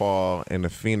Chris Paul and the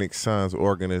Phoenix Suns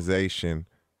organization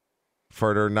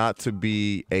for there not to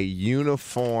be a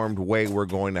uniformed way we're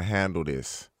going to handle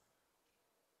this.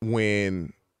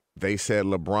 When they said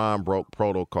LeBron broke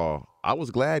protocol, I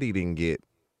was glad he didn't get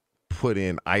put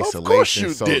in isolation. Of course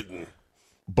you didn't.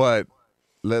 But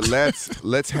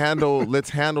let's handle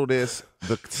this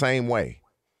the same way.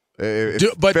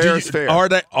 But fair is fair. Are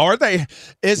they?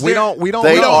 We don't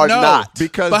know. Not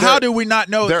because. But how do we not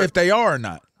know if they are or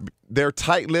not? They're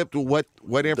tight-lipped with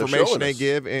what information they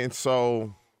give, and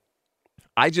so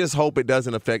I just hope it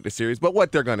doesn't affect the series. But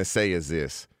what they're going to say is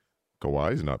this: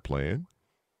 Kawhi's not playing,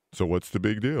 so what's the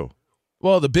big deal?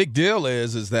 Well, the big deal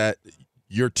is that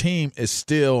your team is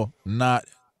still not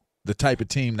the type of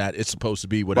team that it's supposed to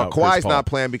be without Chris Paul. But Kawhi's not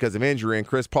playing because of injury, and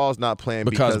Chris Paul's not playing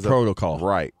because of protocol.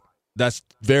 Right. That's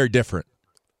very different.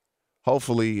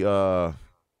 Hopefully,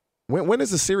 when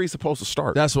is the series supposed to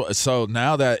start? That's what. So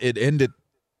now that it ended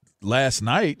last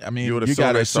night, I mean, you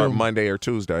got to start Monday or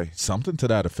Tuesday, something to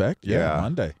that effect. Yeah.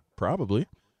 Monday probably.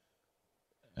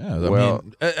 Yeah, well,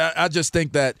 I just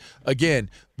think that again,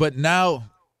 but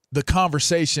now the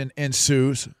conversation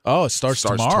ensues. Oh, it starts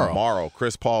tomorrow. Tomorrow,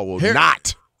 Chris Paul will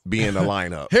not be in the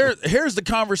lineup. Here's the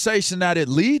conversation that it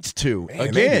leads to. Man,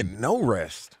 again, they get no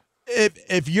rest.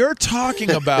 If you're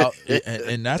talking about,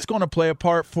 and that's going to play a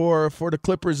part for the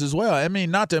Clippers as well. I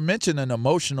mean, not to mention the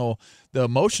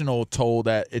emotional toll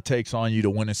that it takes on you to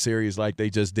win a series like they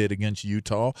just did against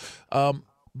Utah.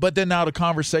 But then now the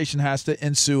conversation has to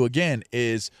ensue again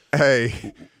is,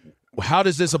 hey, how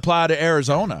does this apply to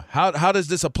Arizona? How does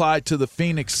this apply to the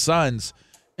Phoenix Suns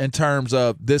in terms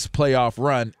of this playoff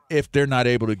run if they're not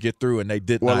able to get through and they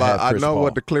did not have Chris Paul?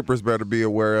 What the Clippers better be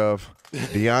aware of.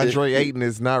 DeAndre Ayton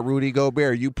is not Rudy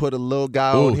Gobert. You put a little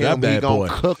guy on him, he gonna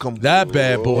cook him. That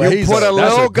bad boy. You put a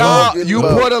little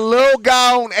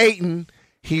guy on Ayton,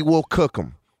 he will cook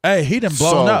him. Hey, he done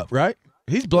blown up, right?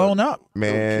 He's blown up.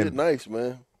 Man, kid nice,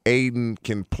 man. Ayton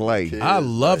can play. I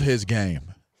love his game.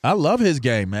 I love his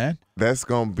game, man. That's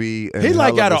gonna be. He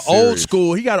got an old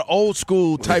school. He got an old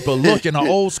school type of look and an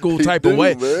old school type of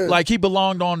way. Man. Like he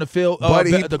belonged on the field,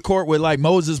 the court with like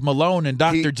Moses Malone and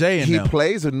Dr. J. And he them.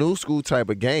 plays a new school type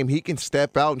of game. He can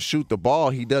step out and shoot the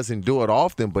ball. He doesn't do it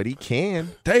often, but he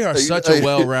can. They are such a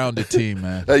well-rounded team,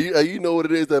 man. You know what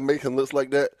it is that makes him look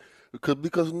like that?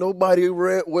 Because nobody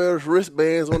wears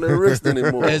wristbands on their wrist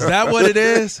anymore. Is that what it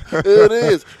is? It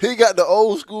is. He got the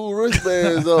old school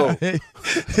wristbands on at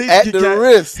the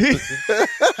wrist.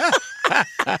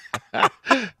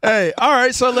 Hey, all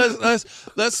right. So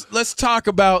let's talk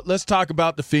about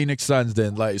the Phoenix Suns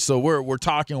then. Like, so we're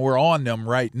on them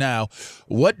right now.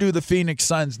 What do the Phoenix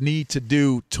Suns need to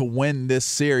do to win this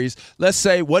series? Let's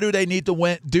say, what do they need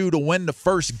to do to win the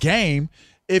first game?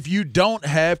 If you don't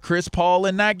have Chris Paul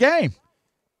in that game,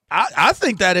 I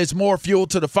think that is more fuel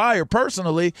to the fire.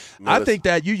 Personally, I think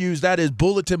that you use that as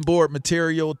bulletin board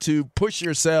material to push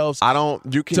yourselves.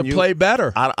 Play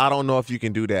better. I don't know if you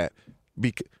can do that.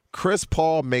 Chris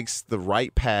Paul makes the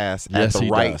right pass at the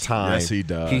right time. Yes, he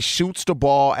does. He shoots the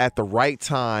ball at the right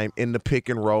time in the pick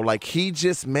and roll. Like, he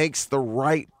just makes the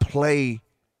right play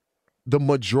the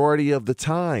majority of the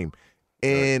time,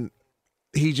 and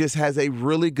he just has a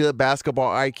really good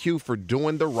basketball IQ for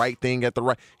doing the right thing at the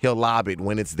right. He'll lob it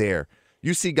when it's there.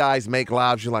 You see guys make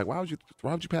lobs, you're like, why would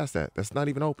you pass that? That's not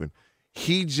even open.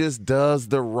 He just does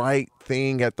the right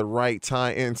thing at the right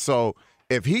time. And so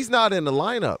if he's not in the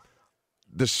lineup,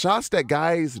 the shots that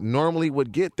guys normally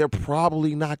would get, they're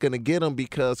probably not going to get them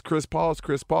because Chris Paul's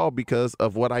Chris Paul because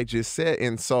of what I just said.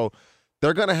 And so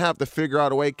they're going to have to figure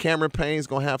out a way. Cameron Payne's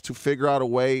going to have to figure out a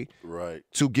way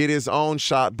to get his own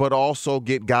shot, but also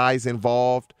get guys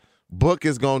involved. Book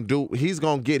is going to he's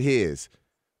going to get his.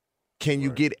 Can you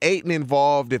get Ayton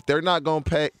involved? If they're not going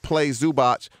to play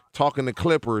Zubac, talking to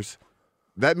Clippers,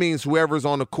 that means whoever's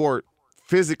on the court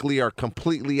physically are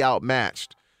completely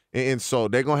outmatched. And so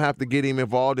they're going to have to get him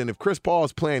involved. And if Chris Paul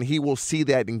is playing, he will see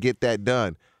that and get that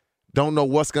done. Don't know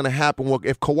what's going to happen.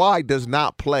 If Kawhi does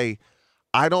not play,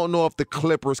 I don't know if the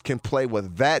Clippers can play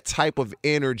with that type of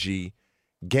energy.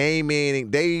 Game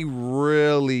inning, they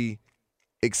really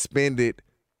expended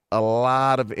a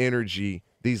lot of energy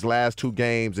these last 2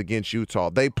 games against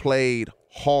Utah. They played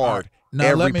hard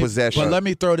every possession. But let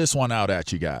me throw this one out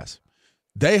at you guys.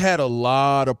 They had a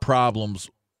lot of problems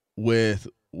with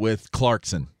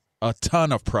Clarkson, a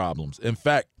ton of problems. In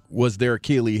fact, was their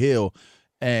Achilles heel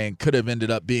and could have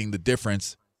ended up being the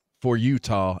difference for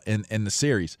Utah in the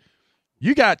series.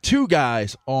 You got 2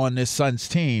 guys on this Suns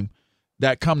team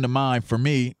that come to mind for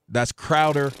me. That's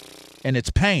Crowder and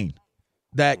it's Payne.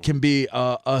 That can be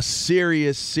a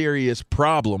serious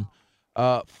problem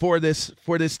for this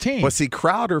team. But see,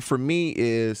 Crowder for me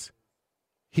is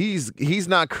he's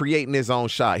not creating his own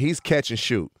shot. He's catch and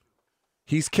shoot.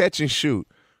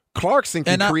 Clarkson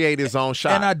can create his own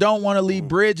shot. And I don't want to leave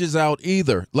Bridges out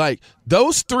either. Like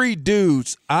those 3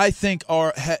 dudes, I think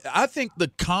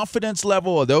the confidence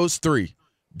level of those 3,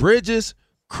 Bridges,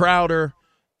 Crowder,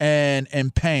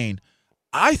 and Payne,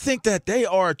 I think that they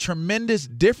are a tremendous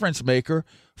difference maker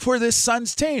for this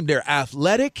Suns team. They're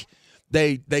athletic.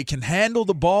 They can handle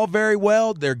the ball very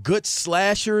well. They're good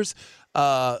slashers.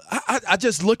 I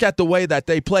just look at the way that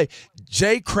they play.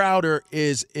 Jay Crowder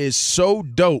is so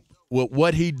dope with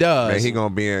what he does. Man, he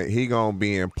gonna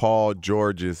be in Paul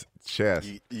George's chest.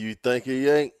 You think he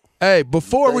ain't? Hey,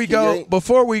 before we go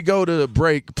to the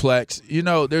break, Plex,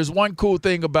 there's one cool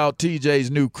thing about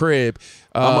TJ's new crib.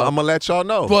 I'm going to let y'all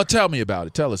know. Well, tell me about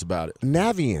it. Tell us about it.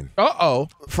 Navien. Uh-oh.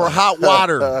 For hot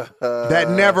water that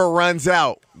never runs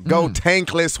out. Go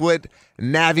tankless with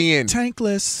Navien.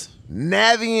 Tankless.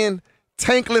 Navien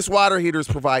tankless water heaters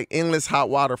provide endless hot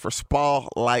water for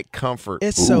spa-like comfort.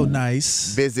 It's so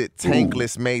nice. Visit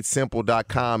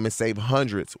tanklessmadesimple.com and save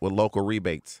hundreds with local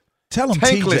rebates. Tell them TJ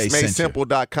sent you.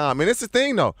 Tanklessmadesimple.com. And it's the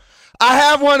thing, though. I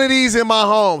have one of these in my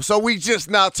home, so we just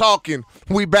not talking.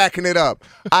 We backing it up.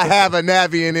 I have a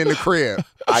Navien in the crib.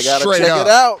 I got to Straight check up.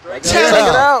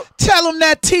 it out. Tell them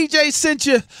that TJ sent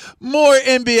you more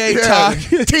NBA talk.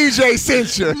 TJ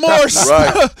sent you. More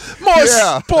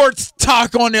sports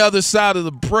talk on the other side of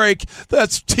the break.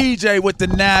 That's TJ with the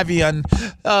Navien.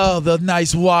 Oh, the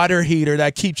nice water heater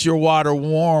that keeps your water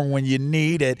warm when you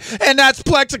need it. And that's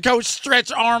Plexico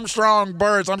Stretch Armstrong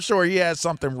Birds. I'm sure he has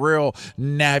something real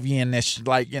Navien-ish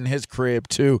like in his crib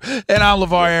too. And I'm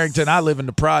LeVar Arrington. I live in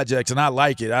the projects and I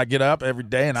like it. I get up every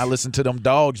day and I listen to them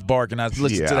dogs barking. I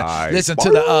listen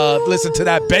to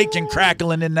that bacon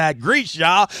crackling in that grease,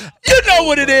 y'all. You know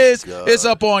what it is. It's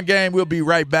Up On Game. We'll be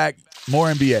right back. More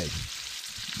NBA.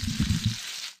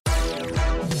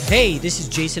 Hey, this is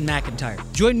Jason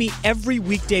McIntyre. Join me every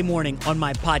weekday morning on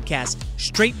my podcast,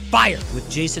 Straight Fire with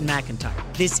Jason McIntyre.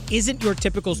 This isn't your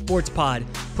typical sports pod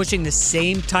pushing the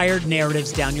same tired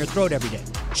narratives down your throat every day.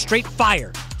 Straight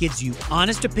Fire gives you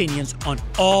honest opinions on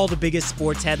all the biggest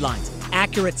sports headlines,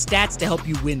 accurate stats to help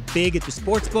you win big at the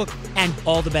sportsbook, and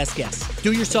all the best guests.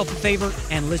 Do yourself a favor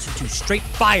and listen to Straight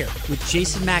Fire with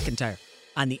Jason McIntyre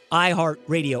on the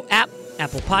iHeartRadio app,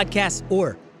 Apple Podcasts,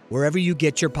 or wherever you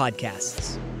get your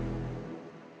podcasts.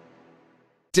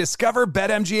 Discover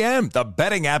BetMGM, the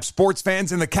betting app sports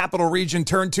fans in the capital region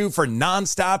turn to for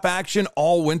nonstop action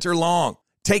all winter long.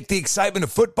 Take the excitement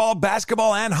of football,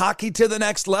 basketball, and hockey to the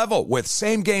next level with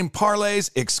same-game parlays,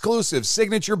 exclusive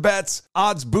signature bets,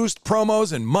 odds boost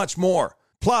promos, and much more.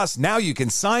 Plus, now you can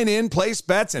sign in, place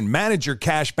bets, and manage your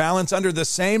cash balance under the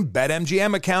same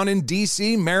BetMGM account in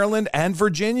D.C., Maryland, and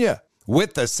Virginia.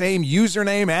 With the same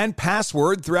username and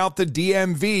password throughout the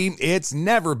DMV, it's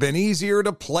never been easier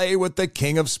to play with the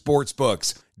king of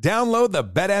sportsbooks. Download the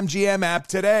BetMGM app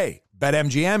today.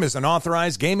 BetMGM is an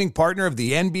authorized gaming partner of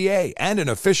the NBA and an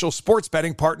official sports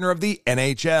betting partner of the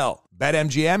NHL.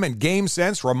 BetMGM and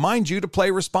GameSense remind you to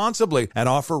play responsibly and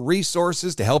offer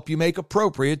resources to help you make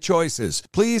appropriate choices.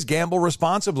 Please gamble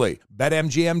responsibly.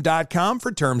 BetMGM.com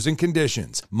for terms and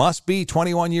conditions. Must be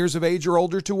 21 years of age or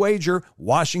older to wager.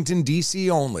 Washington,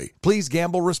 D.C. only. Please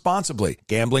gamble responsibly.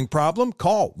 Gambling problem?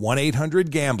 Call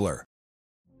 1-800-GAMBLER.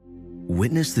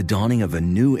 Witness the dawning of a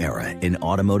new era in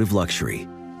automotive luxury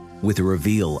with a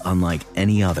reveal unlike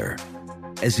any other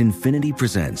as Infiniti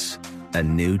presents a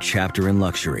new chapter in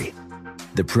luxury,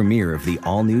 the premiere of the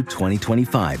all-new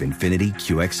 2025 Infiniti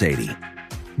QX80.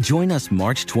 Join us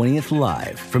March 20th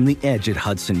live from the Edge at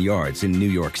Hudson Yards in New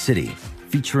York City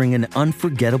featuring an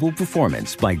unforgettable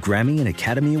performance by Grammy and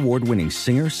Academy Award-winning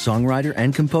singer, songwriter,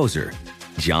 and composer,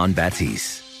 Jon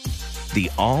Batiste.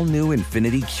 The all-new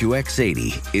Infiniti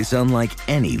QX80 is unlike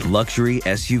any luxury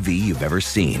SUV you've ever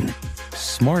seen.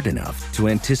 Smart enough to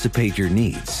anticipate your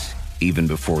needs, even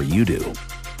before you do.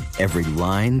 Every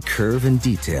line, curve, and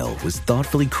detail was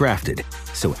thoughtfully crafted,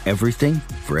 so everything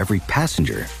for every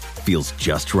passenger feels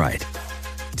just right.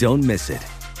 Don't miss it.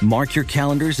 Mark your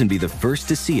calendars and be the first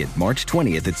to see it March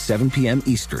 20th at 7 p.m.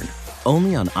 Eastern,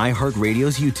 only on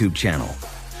iHeartRadio's YouTube channel.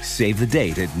 Save the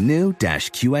date at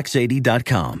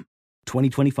new-QX80.com.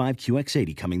 2025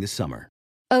 QX80 coming this summer.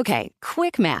 Okay,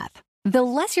 quick math. The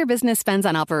less your business spends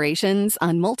on operations,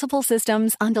 on multiple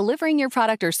systems, on delivering your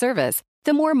product or service,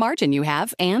 the more margin you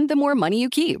have and the more money you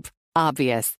keep.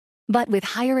 Obvious. But with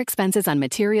higher expenses on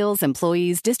materials,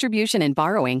 employees, distribution, and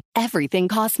borrowing, everything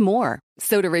costs more.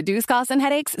 So to reduce costs and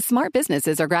headaches, smart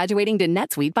businesses are graduating to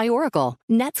NetSuite by Oracle.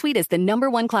 NetSuite is the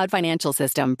 #1 cloud financial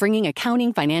system, bringing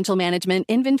accounting, financial management,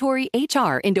 inventory,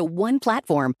 HR into one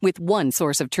platform with one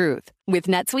source of truth. With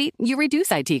NetSuite, you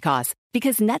reduce IT costs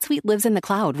because NetSuite lives in the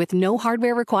cloud with no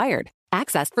hardware required,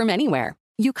 accessed from anywhere.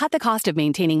 You cut the cost of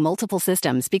maintaining multiple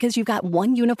systems because you've got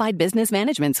one unified business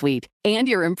management suite. And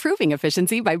you're improving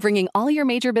efficiency by bringing all your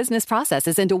major business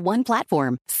processes into one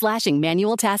platform, slashing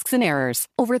manual tasks and errors.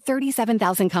 Over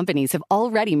 37,000 companies have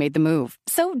already made the move.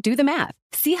 So do the math.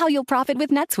 See how you'll profit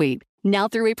with NetSuite. Now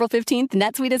through April 15th,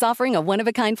 NetSuite is offering a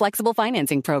one-of-a-kind flexible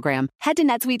financing program. Head to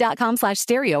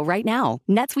netsuite.com/stereo right now.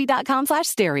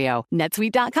 netsuite.com/stereo.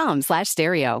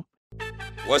 netsuite.com/stereo.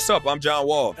 What's up? I'm John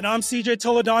Wall. And I'm CJ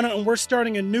Toledano, and we're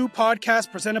starting a new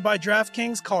podcast presented by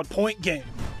DraftKings called Point Game.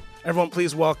 Everyone,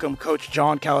 please welcome Coach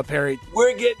John Calipari.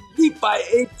 We're getting beat by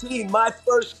 18. My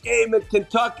first game in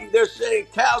Kentucky, they're saying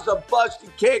Cal's a bust. He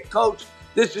can't coach.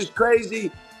 This is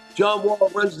crazy. John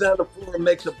Wall runs down the floor and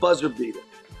makes a buzzer beater.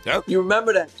 Yep. You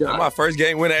remember that, John? That's my first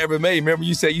game winner I ever made. Remember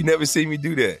you said you never see me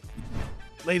do that.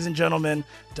 Ladies and gentlemen,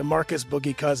 DeMarcus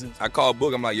Boogie Cousins. I called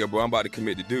Book. I'm like, yo, bro, I'm about to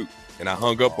commit to Duke. And I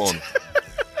hung up on him.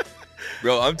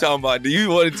 Bro, I'm talking about, do you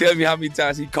want to tell me how many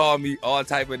times he called me all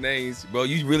type of names? Bro,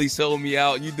 you really sold me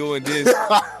out. You doing this.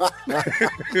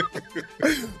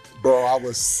 Bro, I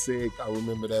was sick. I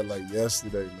remember that like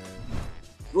yesterday, man.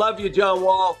 Love you, John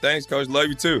Wall. Thanks, Coach. Love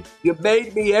you, too. You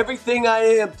made me everything I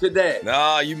am today.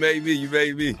 Nah, you made me. You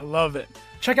made me. I love it.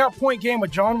 Check out Point Game with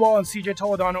John Wall and CJ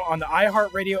Toledano on the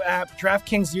iHeartRadio app,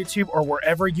 DraftKings YouTube, or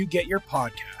wherever you get your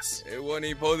podcasts. It wasn't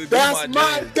even supposed to be That's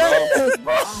my game,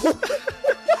 bro.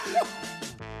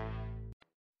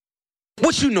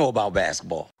 What you know about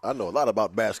basketball? I know a lot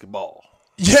about basketball.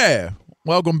 Yeah.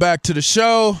 Welcome back to the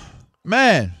show.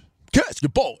 Man,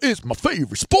 basketball is my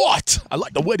favorite sport. I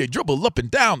like the way they dribble up and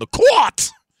down the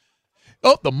court.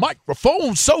 Up the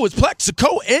microphone, so is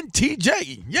Plexico and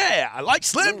TJ. Yeah, I like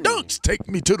slam dunks. Take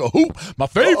me to the hoop. My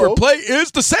favorite play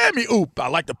is the Sammy Oop. I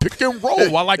like the pick and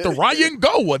roll. I like the Ryan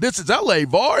Goa. This is LA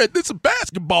VAR, and this is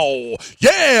basketball.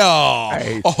 Yeah.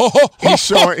 Hey, he's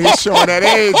showing that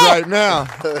age right now.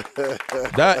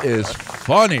 That is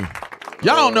funny.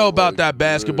 Y'all don't know about that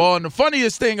basketball. And the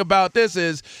funniest thing about this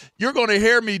is you're going to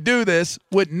hear me do this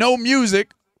with no music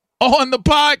on the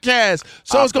podcast.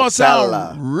 So it's going to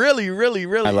sound really.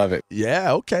 I love it.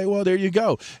 Yeah, okay, well, there you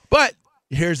go. But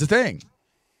here's the thing.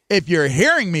 If you're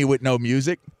hearing me with no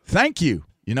music, thank you.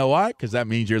 You know why? Because that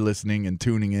means you're listening and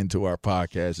tuning into our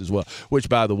podcast as well, which,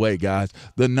 by the way, guys,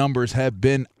 the numbers have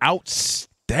been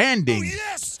outstanding. Oh,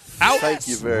 yes. Thank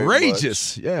you very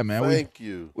outrageous. much. Yeah, man. Thank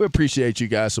you. We appreciate you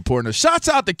guys supporting us. Shouts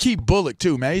out to Keith Bullock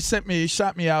too, man. He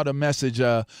shot me out a message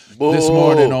this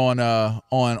morning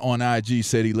on IG.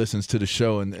 Said he listens to the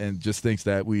show and just thinks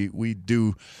that we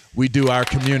do our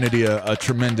community a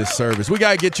tremendous service. We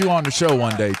gotta get you on the show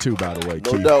one day too, by the way.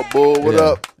 No Keith. doubt, bull. What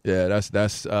up? Yeah, that's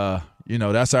that's our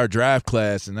draft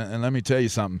class, and let me tell you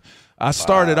something. I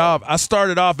started off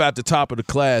at the top of the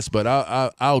class, but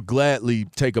I'll gladly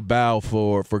take a bow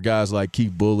for guys like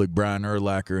Keith Bullock, Brian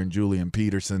Urlacher, and Julian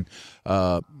Peterson.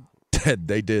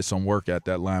 They did some work at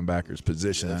that linebacker's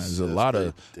position. There's a lot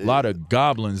of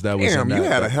goblins that was in that. You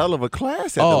had a hell of a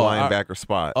class at the linebacker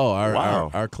spot.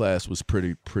 Our class was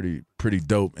pretty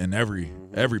dope in every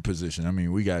position. I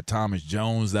mean, we got Thomas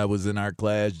Jones that was in our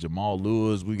class, Jamal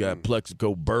Lewis. We got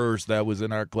Plexico Burst that was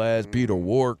in our class. Peter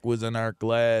Wark was in our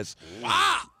class.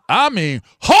 Wow! I mean,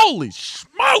 holy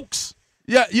smokes!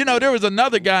 Yeah, there was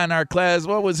another guy in our class.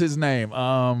 What was his name?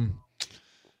 What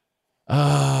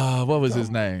was his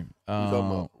name?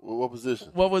 What position?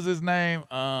 What was his name?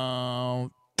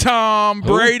 Tom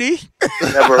Brady.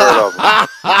 Never heard of him.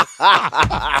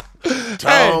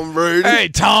 Tom Brady. Hey,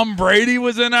 Tom Brady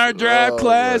was in our draft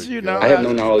class, you know. I have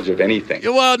no knowledge of anything.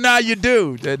 Well, now you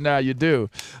do. Now you do.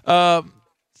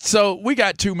 So we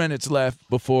got 2 minutes left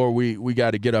before we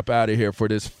got to get up out of here for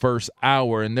this first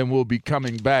hour, and then we'll be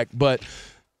coming back. But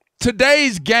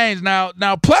today's games, now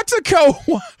Plexico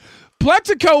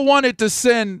wanted to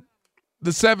send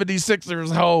the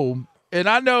 76ers home, and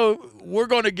I know we're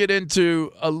going to get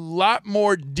into a lot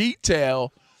more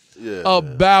detail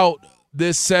about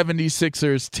this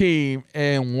 76ers team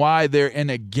and why they're in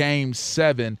a Game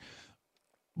 7.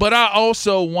 But I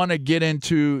also want to get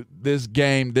into this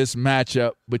game, this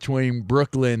matchup between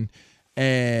Brooklyn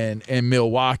and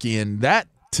Milwaukee, and that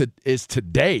is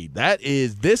today.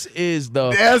 This is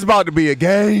That's about to be a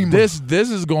game. This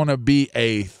is going to be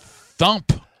a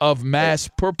thump of mass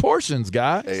proportions,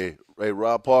 guys. Hey,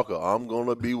 Rob Parker, I'm going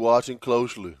to be watching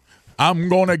closely. I'm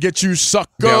going to get you,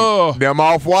 sucker. Them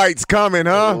off-whites coming,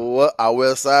 huh? What? I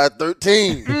wear size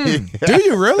 13. Do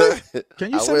you really?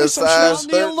 Can you I send wear me some size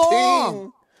shoes?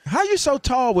 13. How you so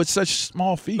tall with such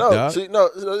small feet, No, dog? see,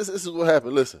 this is what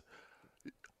happened. Listen,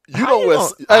 you don't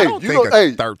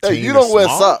wear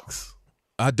socks.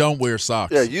 I don't wear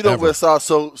socks. Yeah, you don't wear socks,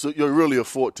 so you're really a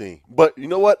 14. But you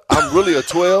know what? I'm really a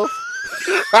 12.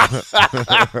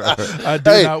 I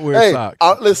do not wear socks.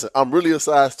 Listen, I'm really a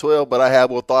size 12, but I have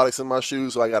orthotics in my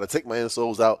shoes, so I got to take my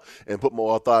insoles out and put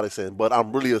more orthotics in. But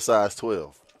I'm really a size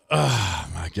 12. Oh,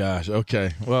 my gosh.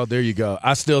 Okay. Well, there you go.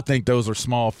 I still think those are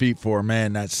small feet for a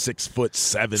man that's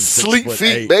 6'7", Sleek 6'8".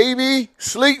 feet, baby.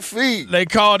 Sleek feet. They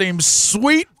called him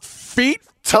Sweet Feet.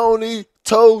 Tony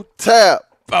Toe Tap.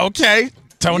 Okay.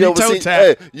 Tony Toe Tap.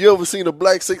 Hey, you ever seen a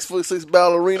black 6'6"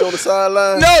 ballerina on the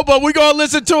sideline? No, but we're going to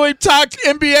listen to him talk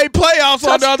NBA playoffs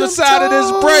on the other side of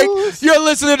this break. You're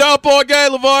listening to Up On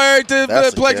Game. LeVar Arrington,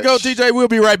 Plexico, TJ. We'll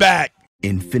be right back.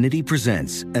 Infiniti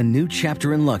presents a new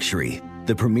chapter in luxury.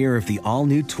 The premiere of the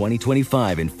all-new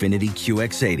 2025 Infiniti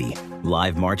QX80,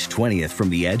 live March 20th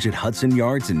from the Edge at Hudson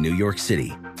Yards in New York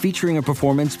City, featuring a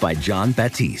performance by John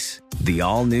Batiste. The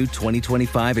all-new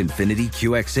 2025 Infiniti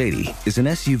QX80 is an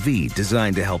SUV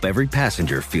designed to help every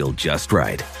passenger feel just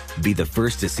right. Be the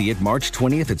first to see it March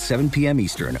 20th at 7 p.m.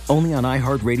 Eastern, only on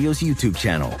iHeartRadio's YouTube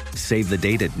channel. Save the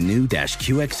date at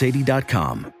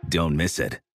new-QX80.com. Don't miss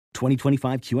it.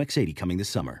 2025 QX80 coming this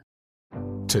summer.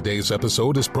 Today's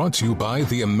episode is brought to you by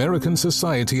the American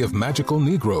Society of Magical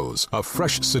Negroes, a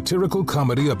fresh satirical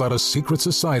comedy about a secret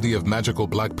society of magical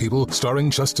black people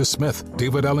starring Justice Smith,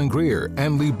 David Allen Greer,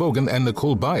 Ann Lee Bogan, and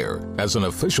Nicole Byer. As an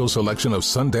official selection of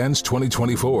Sundance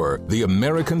 2024, the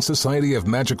American Society of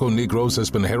Magical Negroes has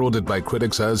been heralded by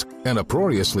critics as an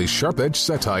uproariously sharp-edged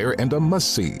satire and a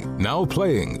must-see. Now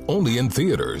playing only in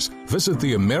theaters. Visit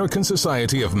the American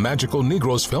Society of Magical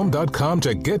Negroes Film.com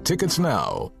to get tickets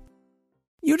now.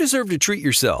 You deserve to treat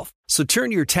yourself, so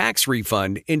turn your tax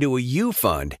refund into a U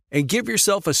fund and give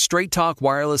yourself a Straight Talk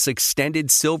Wireless Extended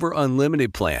Silver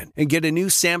Unlimited plan and get a new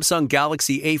Samsung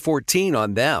Galaxy A14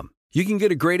 on them. You can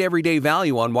get a great everyday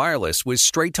value on wireless with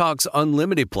Straight Talk's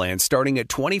Unlimited plan starting at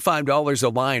 $25 a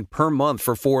line per month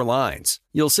for 4 lines.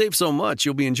 You'll save so much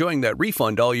you'll be enjoying that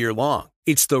refund all year long.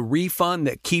 It's the refund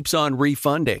that keeps on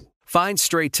refunding. Find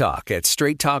Straight Talk at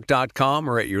straighttalk.com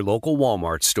or at your local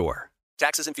Walmart store.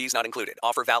 Taxes and fees not included.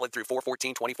 Offer valid through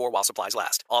 4/14/24 while supplies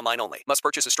last. Online only. Must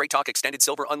purchase a Straight Talk Extended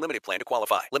Silver Unlimited plan to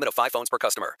qualify. Limit of 5 phones per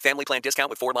customer. Family plan discount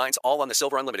with 4 lines, all on the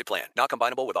Silver Unlimited plan. Not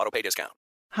combinable with autopay discount.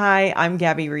 Hi, I'm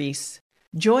Gabby Reese.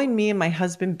 Join me and my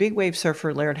husband, big wave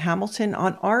surfer Laird Hamilton,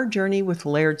 on our journey with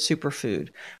Laird Superfood.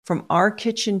 From our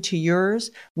kitchen to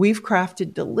yours, we've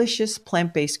crafted delicious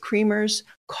plant-based creamers,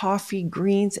 coffee,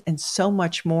 greens, and so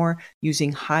much more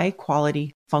using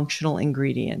high-quality functional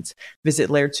ingredients. Visit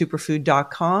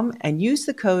lairdsuperfood.com and use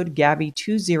the code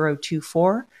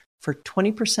GABBY2024 for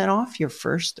 20% off your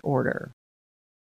first order.